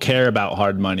people care about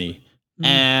hard money?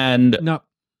 And no,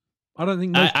 I don't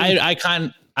think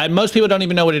most people don't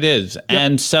even know what it is. Yep.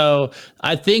 And so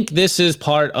I think this is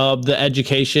part of the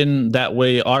education that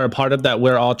we are a part of, that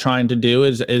we're all trying to do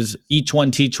is each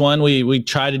one teach one. We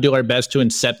try to do our best to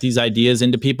incept these ideas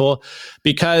into people,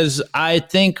 because I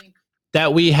think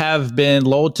that we have been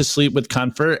lulled to sleep with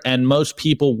comfort, and most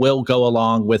people will go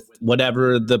along with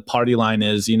whatever the party line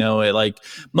is. Like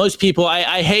most people,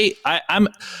 I'm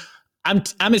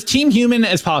as team human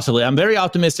as possible. I'm very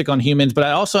optimistic on humans, but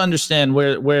I also understand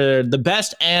we're the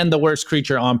best and the worst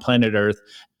creature on planet Earth.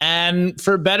 And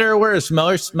for better or worse,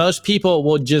 most people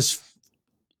will just.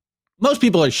 Most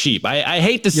people are sheep. I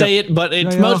hate to say it, but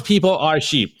most people are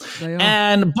sheep.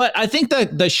 But I think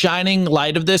the shining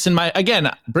light of this, and again,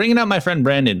 bringing up my friend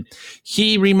Brandon,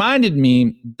 he reminded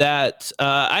me that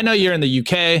I know you're in the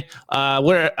UK,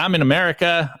 where I'm in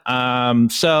America.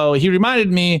 So he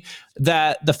reminded me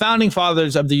that the founding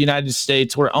fathers of the United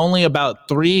States were only about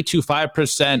 3 to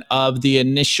 5% of the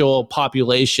initial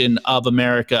population of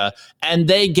America, and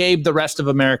they gave the rest of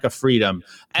America freedom.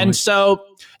 And so,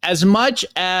 as much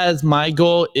as my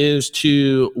goal is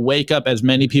to wake up as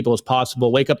many people as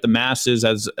possible, wake up the masses,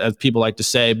 as people like to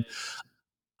say,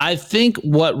 I think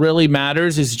what really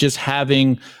matters is just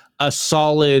having a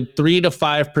solid 3 to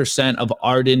 5% of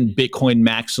ardent Bitcoin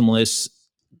maximalists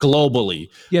globally.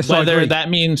 Yes, whether that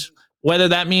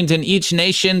means in each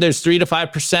nation there's 3 to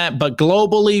 5%, but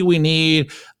globally we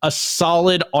need a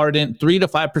solid, ardent 3 to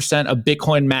 5% of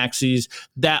Bitcoin maxis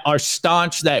that are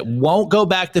staunch, that won't go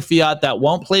back to fiat, that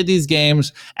won't play these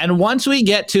games. And once we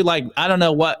get to I don't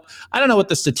know what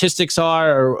the statistics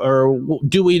are, or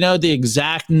do we know the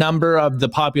exact number of the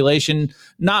population?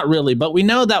 Not really, but we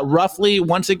know that roughly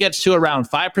once it gets to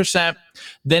around 5%,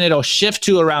 then it'll shift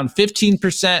to around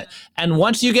 15%. And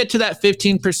once you get to that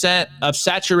 15% of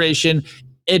saturation,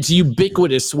 it's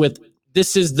ubiquitous with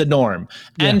this is the norm.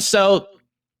 Yeah. And so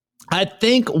I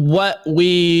think what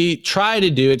we try to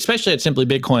do, especially at Simply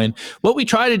Bitcoin, what we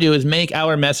try to do is make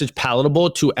our message palatable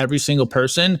to every single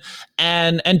person,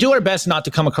 and do our best not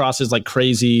to come across as like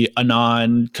crazy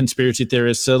anon conspiracy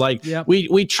theorists. So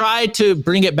we try to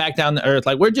bring it back down to earth.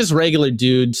 Like, we're just regular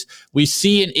dudes. We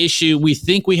see an issue, we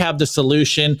think we have the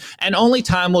solution, and only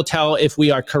time will tell if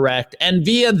we are correct. And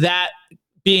via that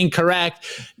being correct,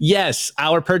 yes,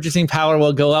 our purchasing power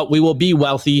will go up. We will be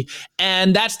wealthy.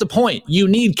 And that's the point. You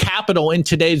need capital in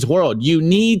today's world. You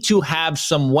need to have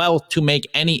some wealth to make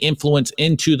any influence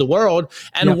into the world.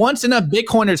 And once enough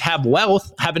Bitcoiners have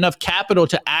wealth, have enough capital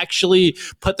to actually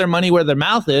put their money where their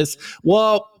mouth is,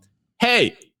 well,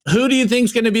 hey, who do you think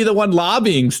is going to be the one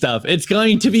lobbying stuff? It's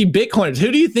going to be Bitcoiners.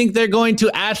 Who do you think they're going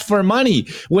to ask for money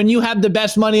when you have the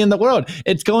best money in the world?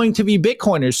 It's going to be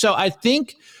Bitcoiners. So I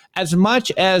think, as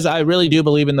much as I really do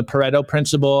believe in the Pareto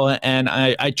principle, and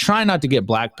I try not to get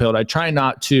blackpilled, I try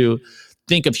not to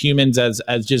think of humans as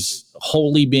just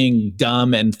wholly being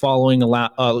dumb and following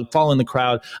the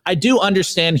crowd. I do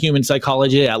understand human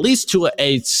psychology, at least to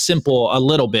a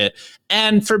little bit.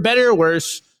 And for better or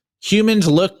worse, humans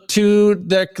look to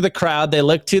the crowd, they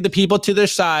look to the people to their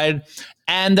side,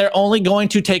 and they're only going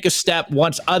to take a step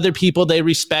once other people they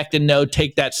respect and know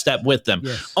take that step with them.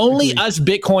 Yes, only us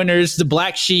Bitcoiners, the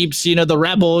black sheeps, the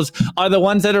rebels, are the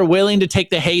ones that are willing to take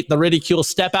the hate, the ridicule,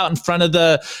 step out in front of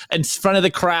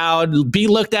the crowd, be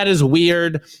looked at as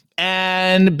weird,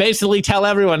 and basically tell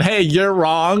everyone, hey, you're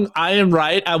wrong, I am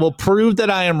right, I will prove that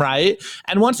I am right.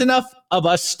 And once enough of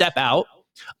us step out,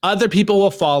 other people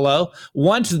will follow.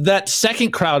 Once that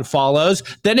second crowd follows,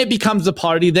 then it becomes a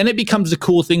party. Then it becomes a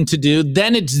cool thing to do.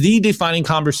 Then it's the defining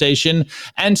conversation.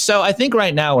 And so I think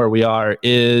right now where we are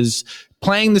is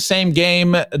playing the same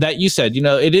game that you said.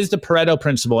 It is the Pareto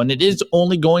principle, and it is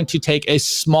only going to take a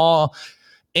small,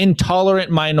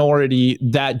 intolerant minority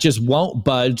that just won't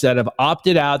budge, that have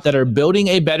opted out, that are building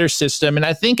a better system. And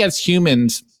I think as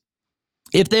humans,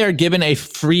 if they are given a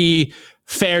free,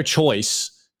 fair choice,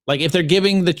 like if they're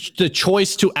giving the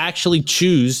choice to actually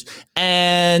choose,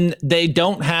 and they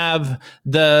don't have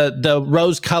the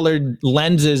rose-colored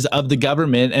lenses of the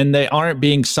government, and they aren't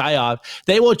being psyoped,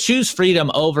 they will choose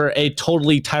freedom over a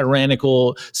totally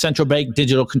tyrannical central bank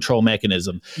digital control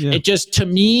mechanism. Yeah. It just, to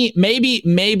me, maybe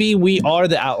we are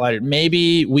the outlier.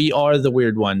 Maybe we are the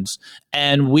weird ones.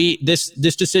 And this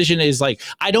decision is like,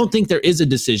 I don't think there is a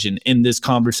decision in this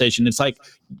conversation. It's like,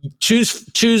 choose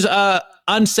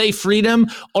unsafe freedom,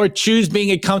 or choose being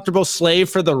a comfortable slave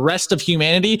for the rest of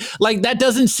humanity. Like, that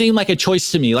doesn't seem like a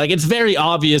choice to me. Like, it's very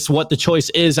obvious what the choice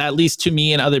is, at least to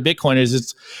me and other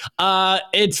Bitcoiners.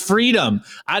 It's freedom.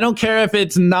 I don't care if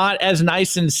it's not as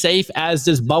nice and safe as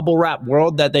this bubble wrap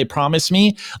world that they promise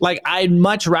me. Like, I'd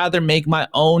much rather make my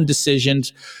own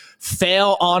decisions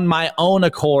fail on my own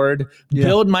accord,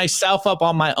 build myself up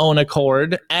on my own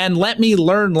accord, and let me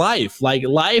learn life. Like,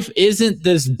 life isn't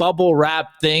this bubble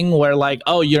wrap thing where like,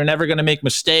 oh, you're never going to make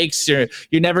mistakes. You're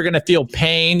never going to feel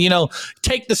pain. You know,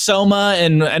 take the soma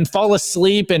and fall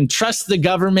asleep and trust the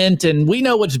government. And we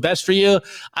know what's best for you.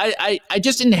 I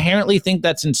just inherently think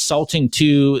that's insulting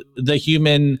to the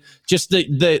human, just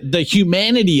the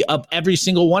humanity of every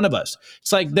single one of us.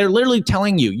 It's like they're literally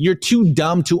telling you, you're too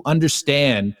dumb to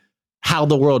understand how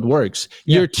the world works.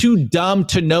 You're too dumb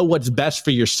to know what's best for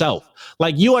yourself.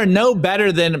 Like, you are no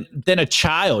better than a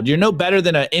child. You're no better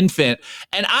than an infant.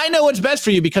 And I know what's best for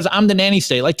you because I'm the nanny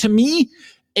state. Like, to me,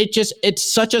 it's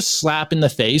such a slap in the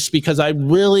face, because I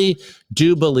really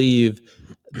do believe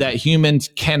that humans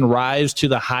can rise to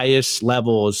the highest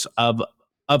levels of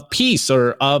peace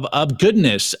or of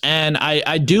goodness. And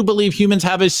I do believe humans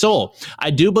have a soul.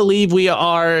 I do believe we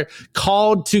are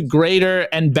called to greater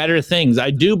and better things.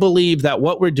 I do believe that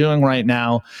what we're doing right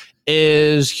now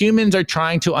is humans are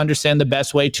trying to understand the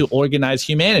best way to organize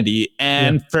humanity.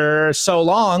 And for so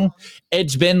long,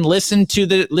 it's been listen to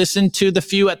the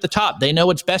few at the top. They know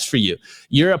what's best for you.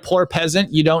 You're a poor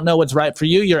peasant. You don't know what's right for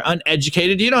you. You're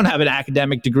uneducated. You don't have an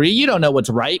academic degree. You don't know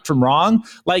what's right from wrong.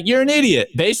 Like, you're an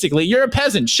idiot. Basically, you're a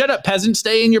peasant. Shut up, peasant.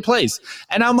 Stay in your place.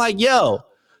 And I'm like, yo,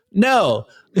 no.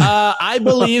 I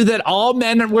believe that all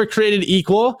men were created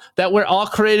equal, that we're all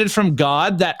created from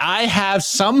God, that I have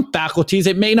some faculties.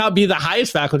 It may not be the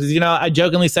highest faculties. You know, I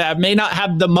jokingly say I may not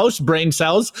have the most brain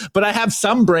cells, but I have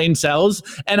some brain cells,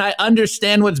 and I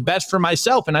understand what's best for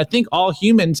myself. And I think all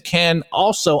humans can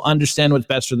also understand what's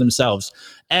best for themselves.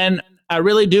 And I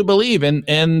really do believe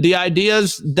in the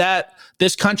ideas that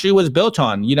this country was built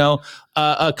on, you know,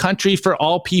 a country for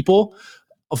all people,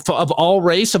 of all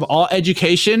race, of all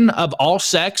education, of all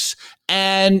sex,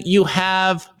 and you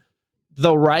have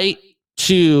the right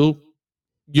to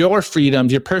your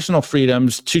freedoms, your personal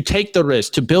freedoms, to take the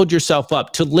risk, to build yourself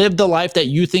up, to live the life that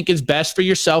you think is best for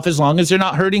yourself, as long as you're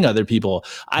not hurting other people.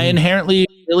 I inherently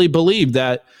really believe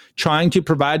that trying to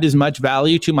provide as much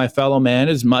value to my fellow man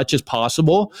as much as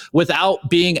possible without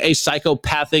being a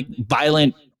psychopathic,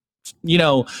 violent, you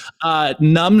know,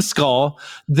 numbskull,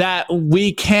 that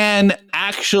we can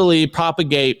actually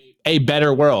propagate a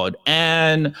better world.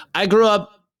 And I grew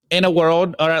up in a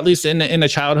world, or at least in a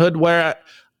childhood, where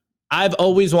I've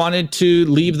always wanted to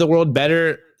leave the world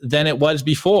better than it was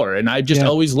before. And I just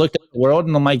always looked at the world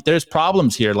and I'm like, there's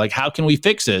problems here. Like, how can we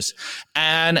fix this?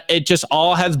 And it just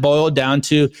all has boiled down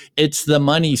to, it's the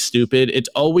money, stupid. It's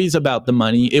always about the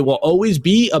money. It will always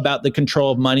be about the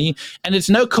control of money. And it's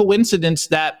no coincidence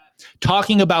that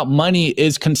talking about money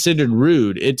is considered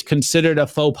rude. It's considered a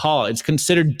faux pas. It's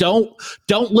considered, don't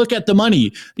look at the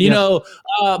money. You know,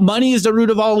 money is the root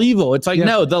of all evil. It's like,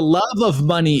 no, the love of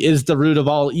money is the root of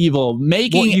all evil.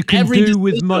 Making what you can do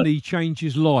with money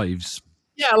changes lives.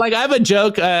 Yeah, like, I have a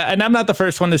joke, and I'm not the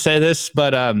first one to say this,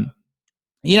 but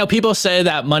you know, people say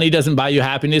that money doesn't buy you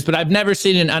happiness, but I've never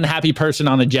seen an unhappy person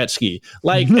on a jet ski.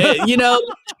 Like, you know,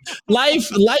 life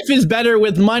is better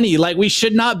with money. Like, we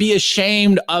should not be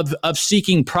ashamed of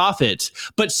seeking profits,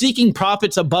 but seeking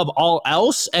profits above all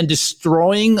else and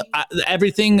destroying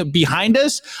everything behind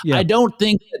us. I don't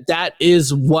think that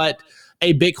is what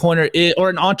a Bitcoiner is,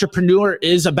 or an entrepreneur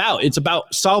is about. It's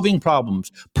about solving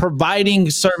problems,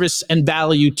 providing service and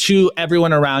value to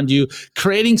everyone around you,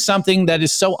 creating something that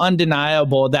is so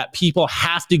undeniable that people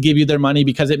have to give you their money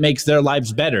because it makes their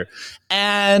lives better.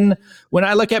 And when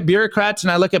I look at bureaucrats and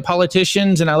I look at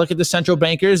politicians and I look at the central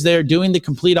bankers, they're doing the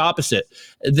complete opposite.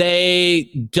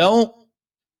 They don't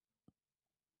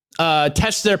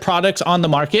test their products on the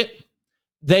market.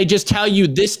 They just tell you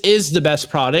this is the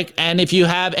best product. And if you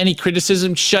have any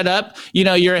criticism, shut up. You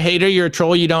know, you're a hater, you're a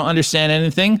troll, you don't understand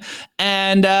anything.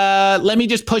 And let me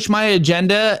just push my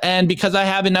agenda. And because I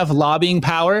have enough lobbying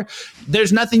power,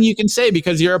 there's nothing you can say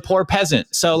because you're a poor peasant.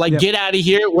 So like, get out of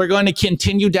here. We're going to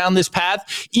continue down this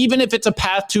path. Even if it's a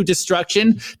path to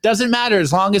destruction, doesn't matter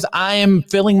as long as I am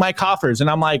filling my coffers. And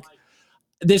I'm like,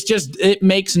 it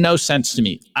makes no sense to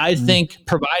me. I think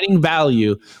providing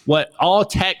value, what all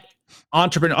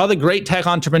the great tech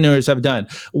entrepreneurs have done,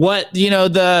 what, you know,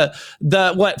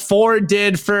 what Ford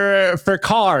did for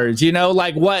cars, you know,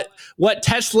 like what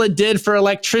Tesla did for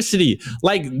electricity,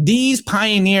 like these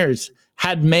pioneers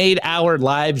had made our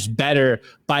lives better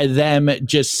by them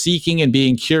just seeking and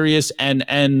being curious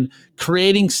and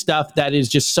creating stuff that is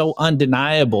just so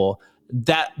undeniable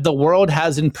that the world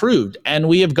has improved. And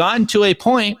we have gotten to a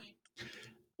point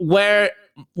where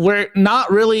we're not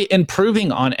really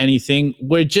improving on anything.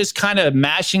 We're just kind of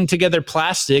mashing together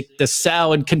plastic to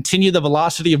sell and continue the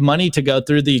velocity of money to go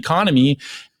through the economy.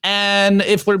 And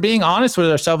if we're being honest with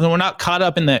ourselves and we're not caught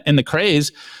up in the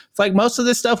craze, it's like most of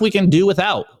this stuff we can do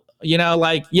without.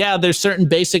 Like, yeah, there's certain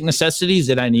basic necessities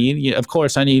that I need. Of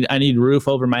course, I need roof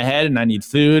over my head and I need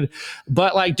food.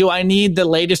 But like, do I need the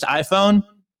latest iPhone?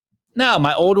 No,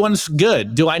 my old one's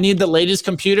good. Do I need the latest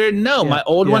computer? No, my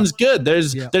old one's good.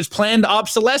 There's planned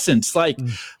obsolescence. Like,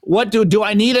 what do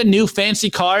I need a new fancy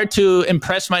car to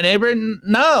impress my neighbor?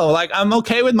 No, like I'm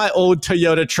okay with my old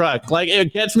Toyota truck. Like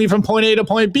it gets me from point A to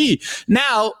point B.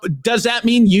 Now, does that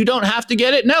mean you don't have to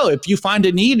get it? No, if you find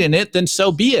a need in it, then so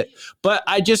be it. But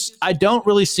I don't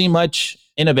really see much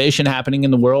innovation happening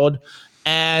in the world.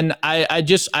 And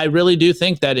I really do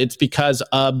think that it's because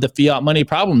of the fiat money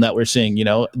problem that we're seeing.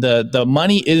 The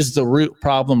money is the root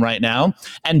problem right now,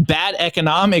 and bad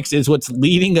economics is what's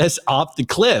leading us off the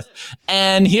cliff.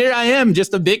 And here I am,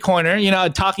 just a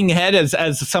Bitcoiner, talking head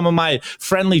as some of my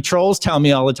friendly trolls tell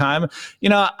me all the time.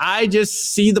 I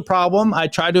just see the problem. I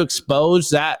try to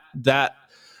expose that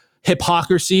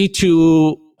hypocrisy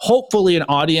to hopefully an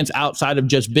audience outside of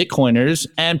just Bitcoiners,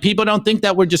 and people don't think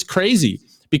that we're just crazy.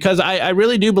 Because I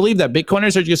really do believe that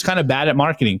Bitcoiners are just kind of bad at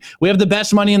marketing. We have the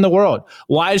best money in the world.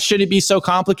 Why should it be so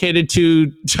complicated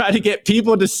to try to get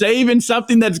people to save in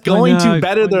something that's going to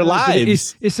better their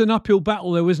lives? It's an uphill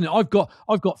battle, though, isn't it? I've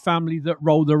got family that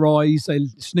roll their eyes, they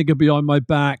snigger behind my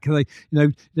back,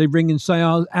 they ring and say,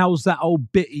 "How's that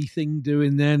old bitty thing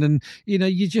doing then?" And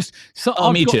you just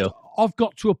me too. I've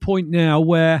got to a point now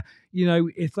where,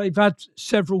 if they've had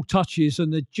several touches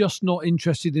and they're just not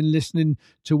interested in listening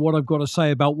to what I've got to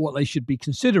say about what they should be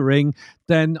considering,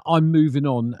 then I'm moving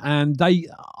on. And they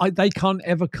can't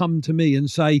ever come to me and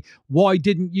say, "Why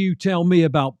didn't you tell me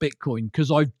about Bitcoin?"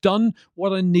 Because I've done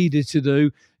what I needed to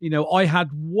do. I had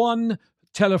one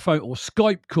telephone or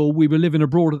Skype call. We were living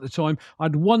abroad at the time. I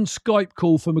had one Skype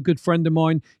call from a good friend of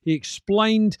mine. He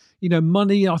explained,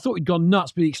 money. I thought he'd gone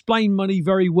nuts, but he explained money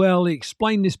very well. He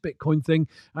explained this Bitcoin thing,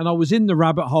 and I was in the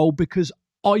rabbit hole because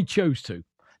I chose to.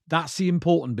 That's the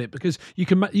important bit, because you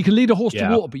can lead a horse to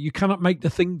water, but you cannot make the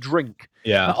thing drink.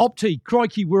 Yeah. Opti,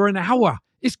 crikey, we're an hour.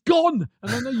 It's gone.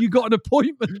 And I know you got an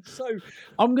appointment, so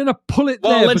I'm going to pull it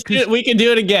there. We can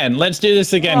do it again. Let's do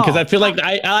this again, because I feel like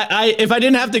I if I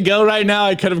didn't have to go right now,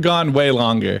 I could have gone way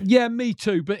longer. Yeah, me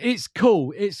too. But it's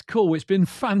cool. It's cool. It's been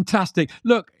fantastic.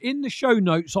 Look, in the show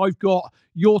notes, I've got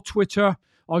your Twitter.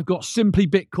 I've got Simply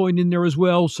Bitcoin in there as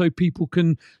well, so people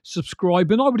can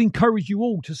subscribe. And I would encourage you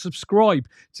all to subscribe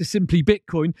to Simply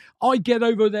Bitcoin. I get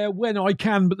over there when I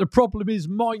can, but the problem is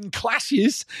mine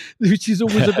clashes, which is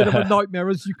always a bit of a nightmare,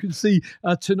 as you can see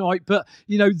tonight. But,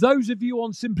 those of you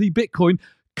on Simply Bitcoin,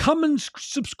 come and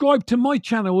subscribe to my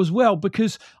channel as well,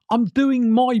 because I'm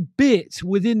doing my bit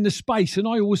within the space. And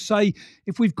I always say,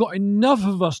 if we've got enough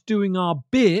of us doing our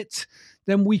bit,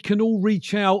 then we can all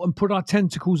reach out and put our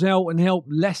tentacles out and help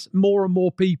more and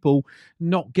more people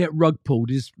not get rug pulled,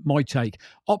 is my take.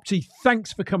 Opti,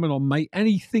 thanks for coming on, mate.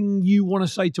 Anything you want to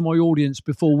say to my audience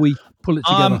before we pull it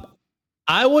together?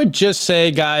 I would just say,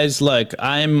 guys, look,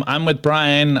 I'm with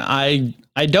Brian. I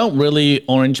don't really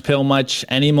orange pill much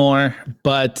anymore,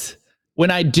 but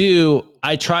when I do,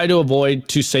 I try to avoid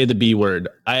to say the B word.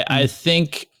 I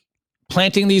think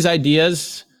planting these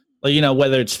ideas,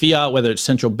 whether it's fiat, whether it's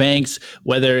central banks,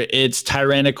 whether it's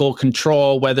tyrannical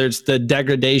control, whether it's the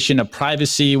degradation of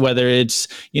privacy, whether it's,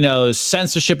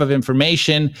 censorship of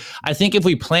information. I think if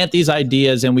we plant these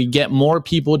ideas and we get more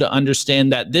people to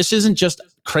understand that this isn't just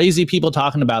crazy people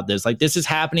talking about this, like this is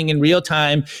happening in real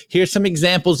time. Here's some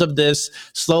examples of this.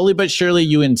 Slowly but surely,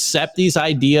 you incept these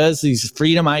ideas, these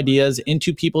freedom ideas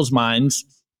into people's minds.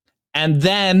 And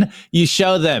then you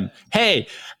show them, hey,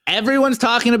 everyone's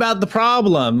talking about the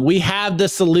problem. We have the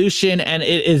solution, and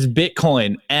it is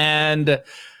Bitcoin. And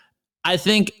I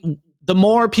think the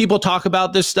more people talk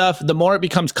about this stuff, the more it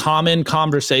becomes common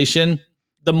conversation,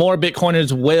 the more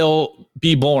Bitcoiners will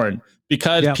be born.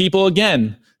 Because people,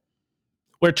 again,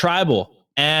 we're tribal.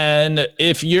 And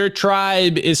if your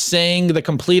tribe is saying the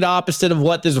complete opposite of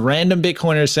what this random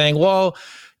Bitcoiner is saying, well,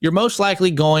 you're most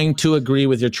likely going to agree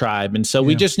with your tribe. And so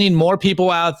we just need more people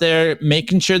out there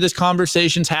making sure this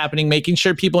conversation's happening, making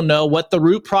sure people know what the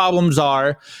root problems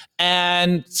are.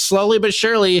 And slowly but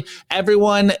surely,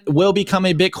 everyone will become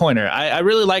a Bitcoiner. I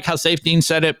really like how Safe Dean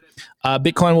said it.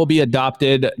 Bitcoin will be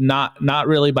adopted, not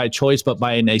really by choice, but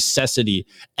by necessity.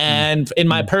 And in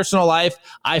my personal life,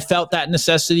 I felt that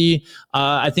necessity.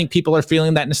 I think people are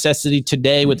feeling that necessity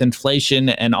today with inflation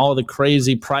and all the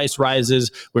crazy price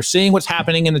rises. We're seeing what's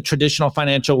happening in the traditional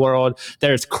financial world.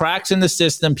 There's cracks in the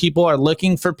system. People are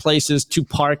looking for places to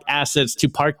park assets, to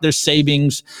park their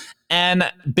savings. And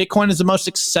Bitcoin is the most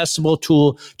accessible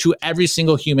tool to every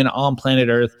single human on planet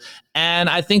Earth. And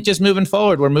I think just moving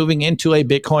forward, we're moving into a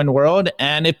Bitcoin world.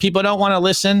 And if people don't want to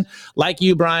listen, like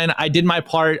you, Brian, I did my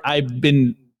part. I've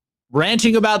been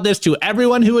ranting about this to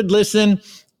everyone who would listen.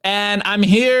 And I'm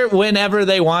here whenever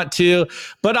they want to,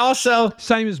 but also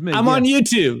same as me. I'm on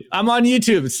YouTube. I'm on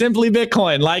YouTube, Simply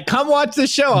Bitcoin. Like, come watch the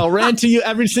show. I'll rant to you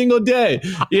every single day.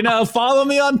 Follow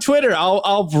me on Twitter.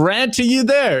 I'll rant to you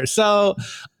there. So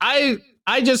I'm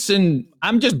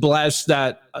just blessed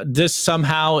that this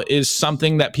somehow is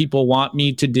something that people want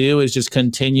me to do, is just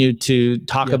continue to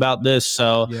talk about this.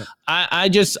 So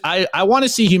I want to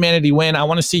see humanity win. I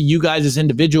want to see you guys as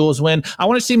individuals win. I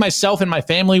want to see myself and my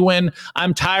family win.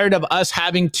 I'm tired of us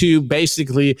having to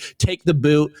basically take the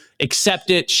boot, accept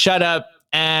it, shut up,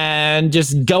 and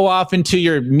just go off into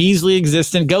your measly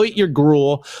existence, go eat your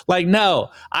gruel. Like, no,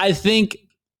 I think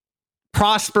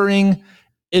prospering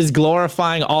is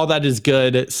glorifying all that is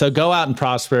good. So go out and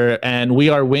prosper, and we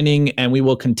are winning, and we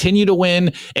will continue to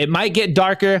win. It might get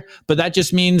darker, but that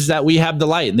just means that we have the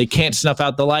light, and they can't snuff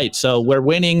out the light. So we're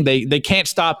winning. They can't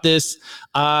stop this.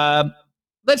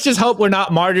 Let's just hope we're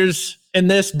not martyrs in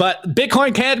this, but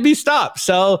Bitcoin can't be stopped.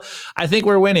 So I think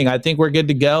we're winning. I think we're good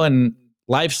to go, and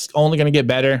life's only going to get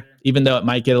better, even though it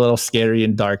might get a little scary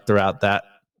and dark throughout that.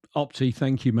 Opti,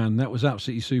 thank you, man. That was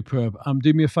absolutely superb.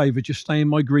 Do me a favor, just stay in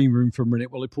my green room for a minute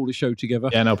while I pull the show together.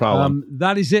 Yeah, no problem.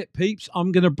 That is it, peeps.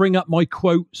 I'm going to bring up my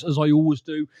quotes as I always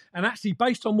do. And actually,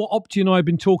 based on what Opti and I have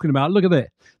been talking about, look at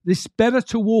it. It's better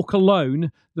to walk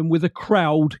alone than with a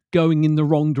crowd going in the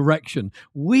wrong direction.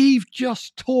 We've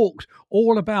just talked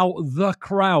all about the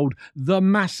crowd, the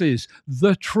masses,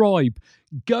 the tribe.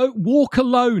 Go walk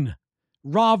alone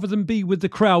rather than be with the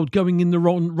crowd going in the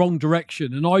wrong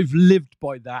direction. And I've lived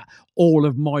by that all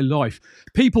of my life.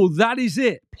 People, that is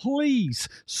it. Please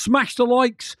smash the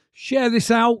likes, share this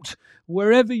out.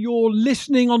 Wherever you're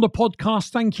listening on the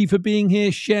podcast, thank you for being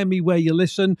here. Share me where you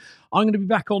listen. I'm going to be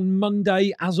back on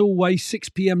Monday, as always, 6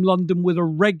 p.m. London, with a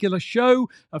regular show,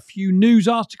 a few news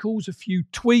articles, a few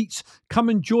tweets. Come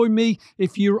and join me.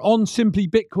 If you're on Simply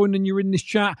Bitcoin and you're in this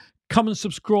chat, come and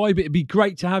subscribe. It'd be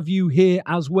great to have you here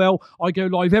as well. I go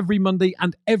live every Monday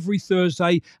and every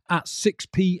Thursday at 6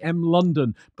 p.m.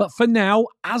 London. But for now,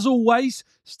 as always,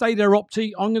 stay there,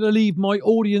 Opti. I'm going to leave my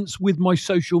audience with my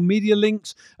social media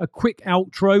links, a quick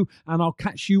outro, and I'll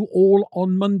catch you all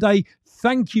on Monday.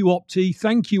 Thank you, Opti.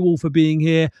 Thank you all for being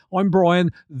here. I'm Brian,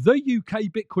 the UK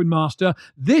Bitcoin Master.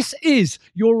 This is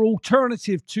your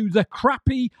alternative to the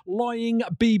crappy, lying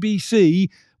BBC.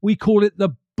 We call it the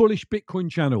Bullish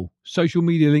Bitcoin channel. Social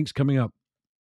media links coming up.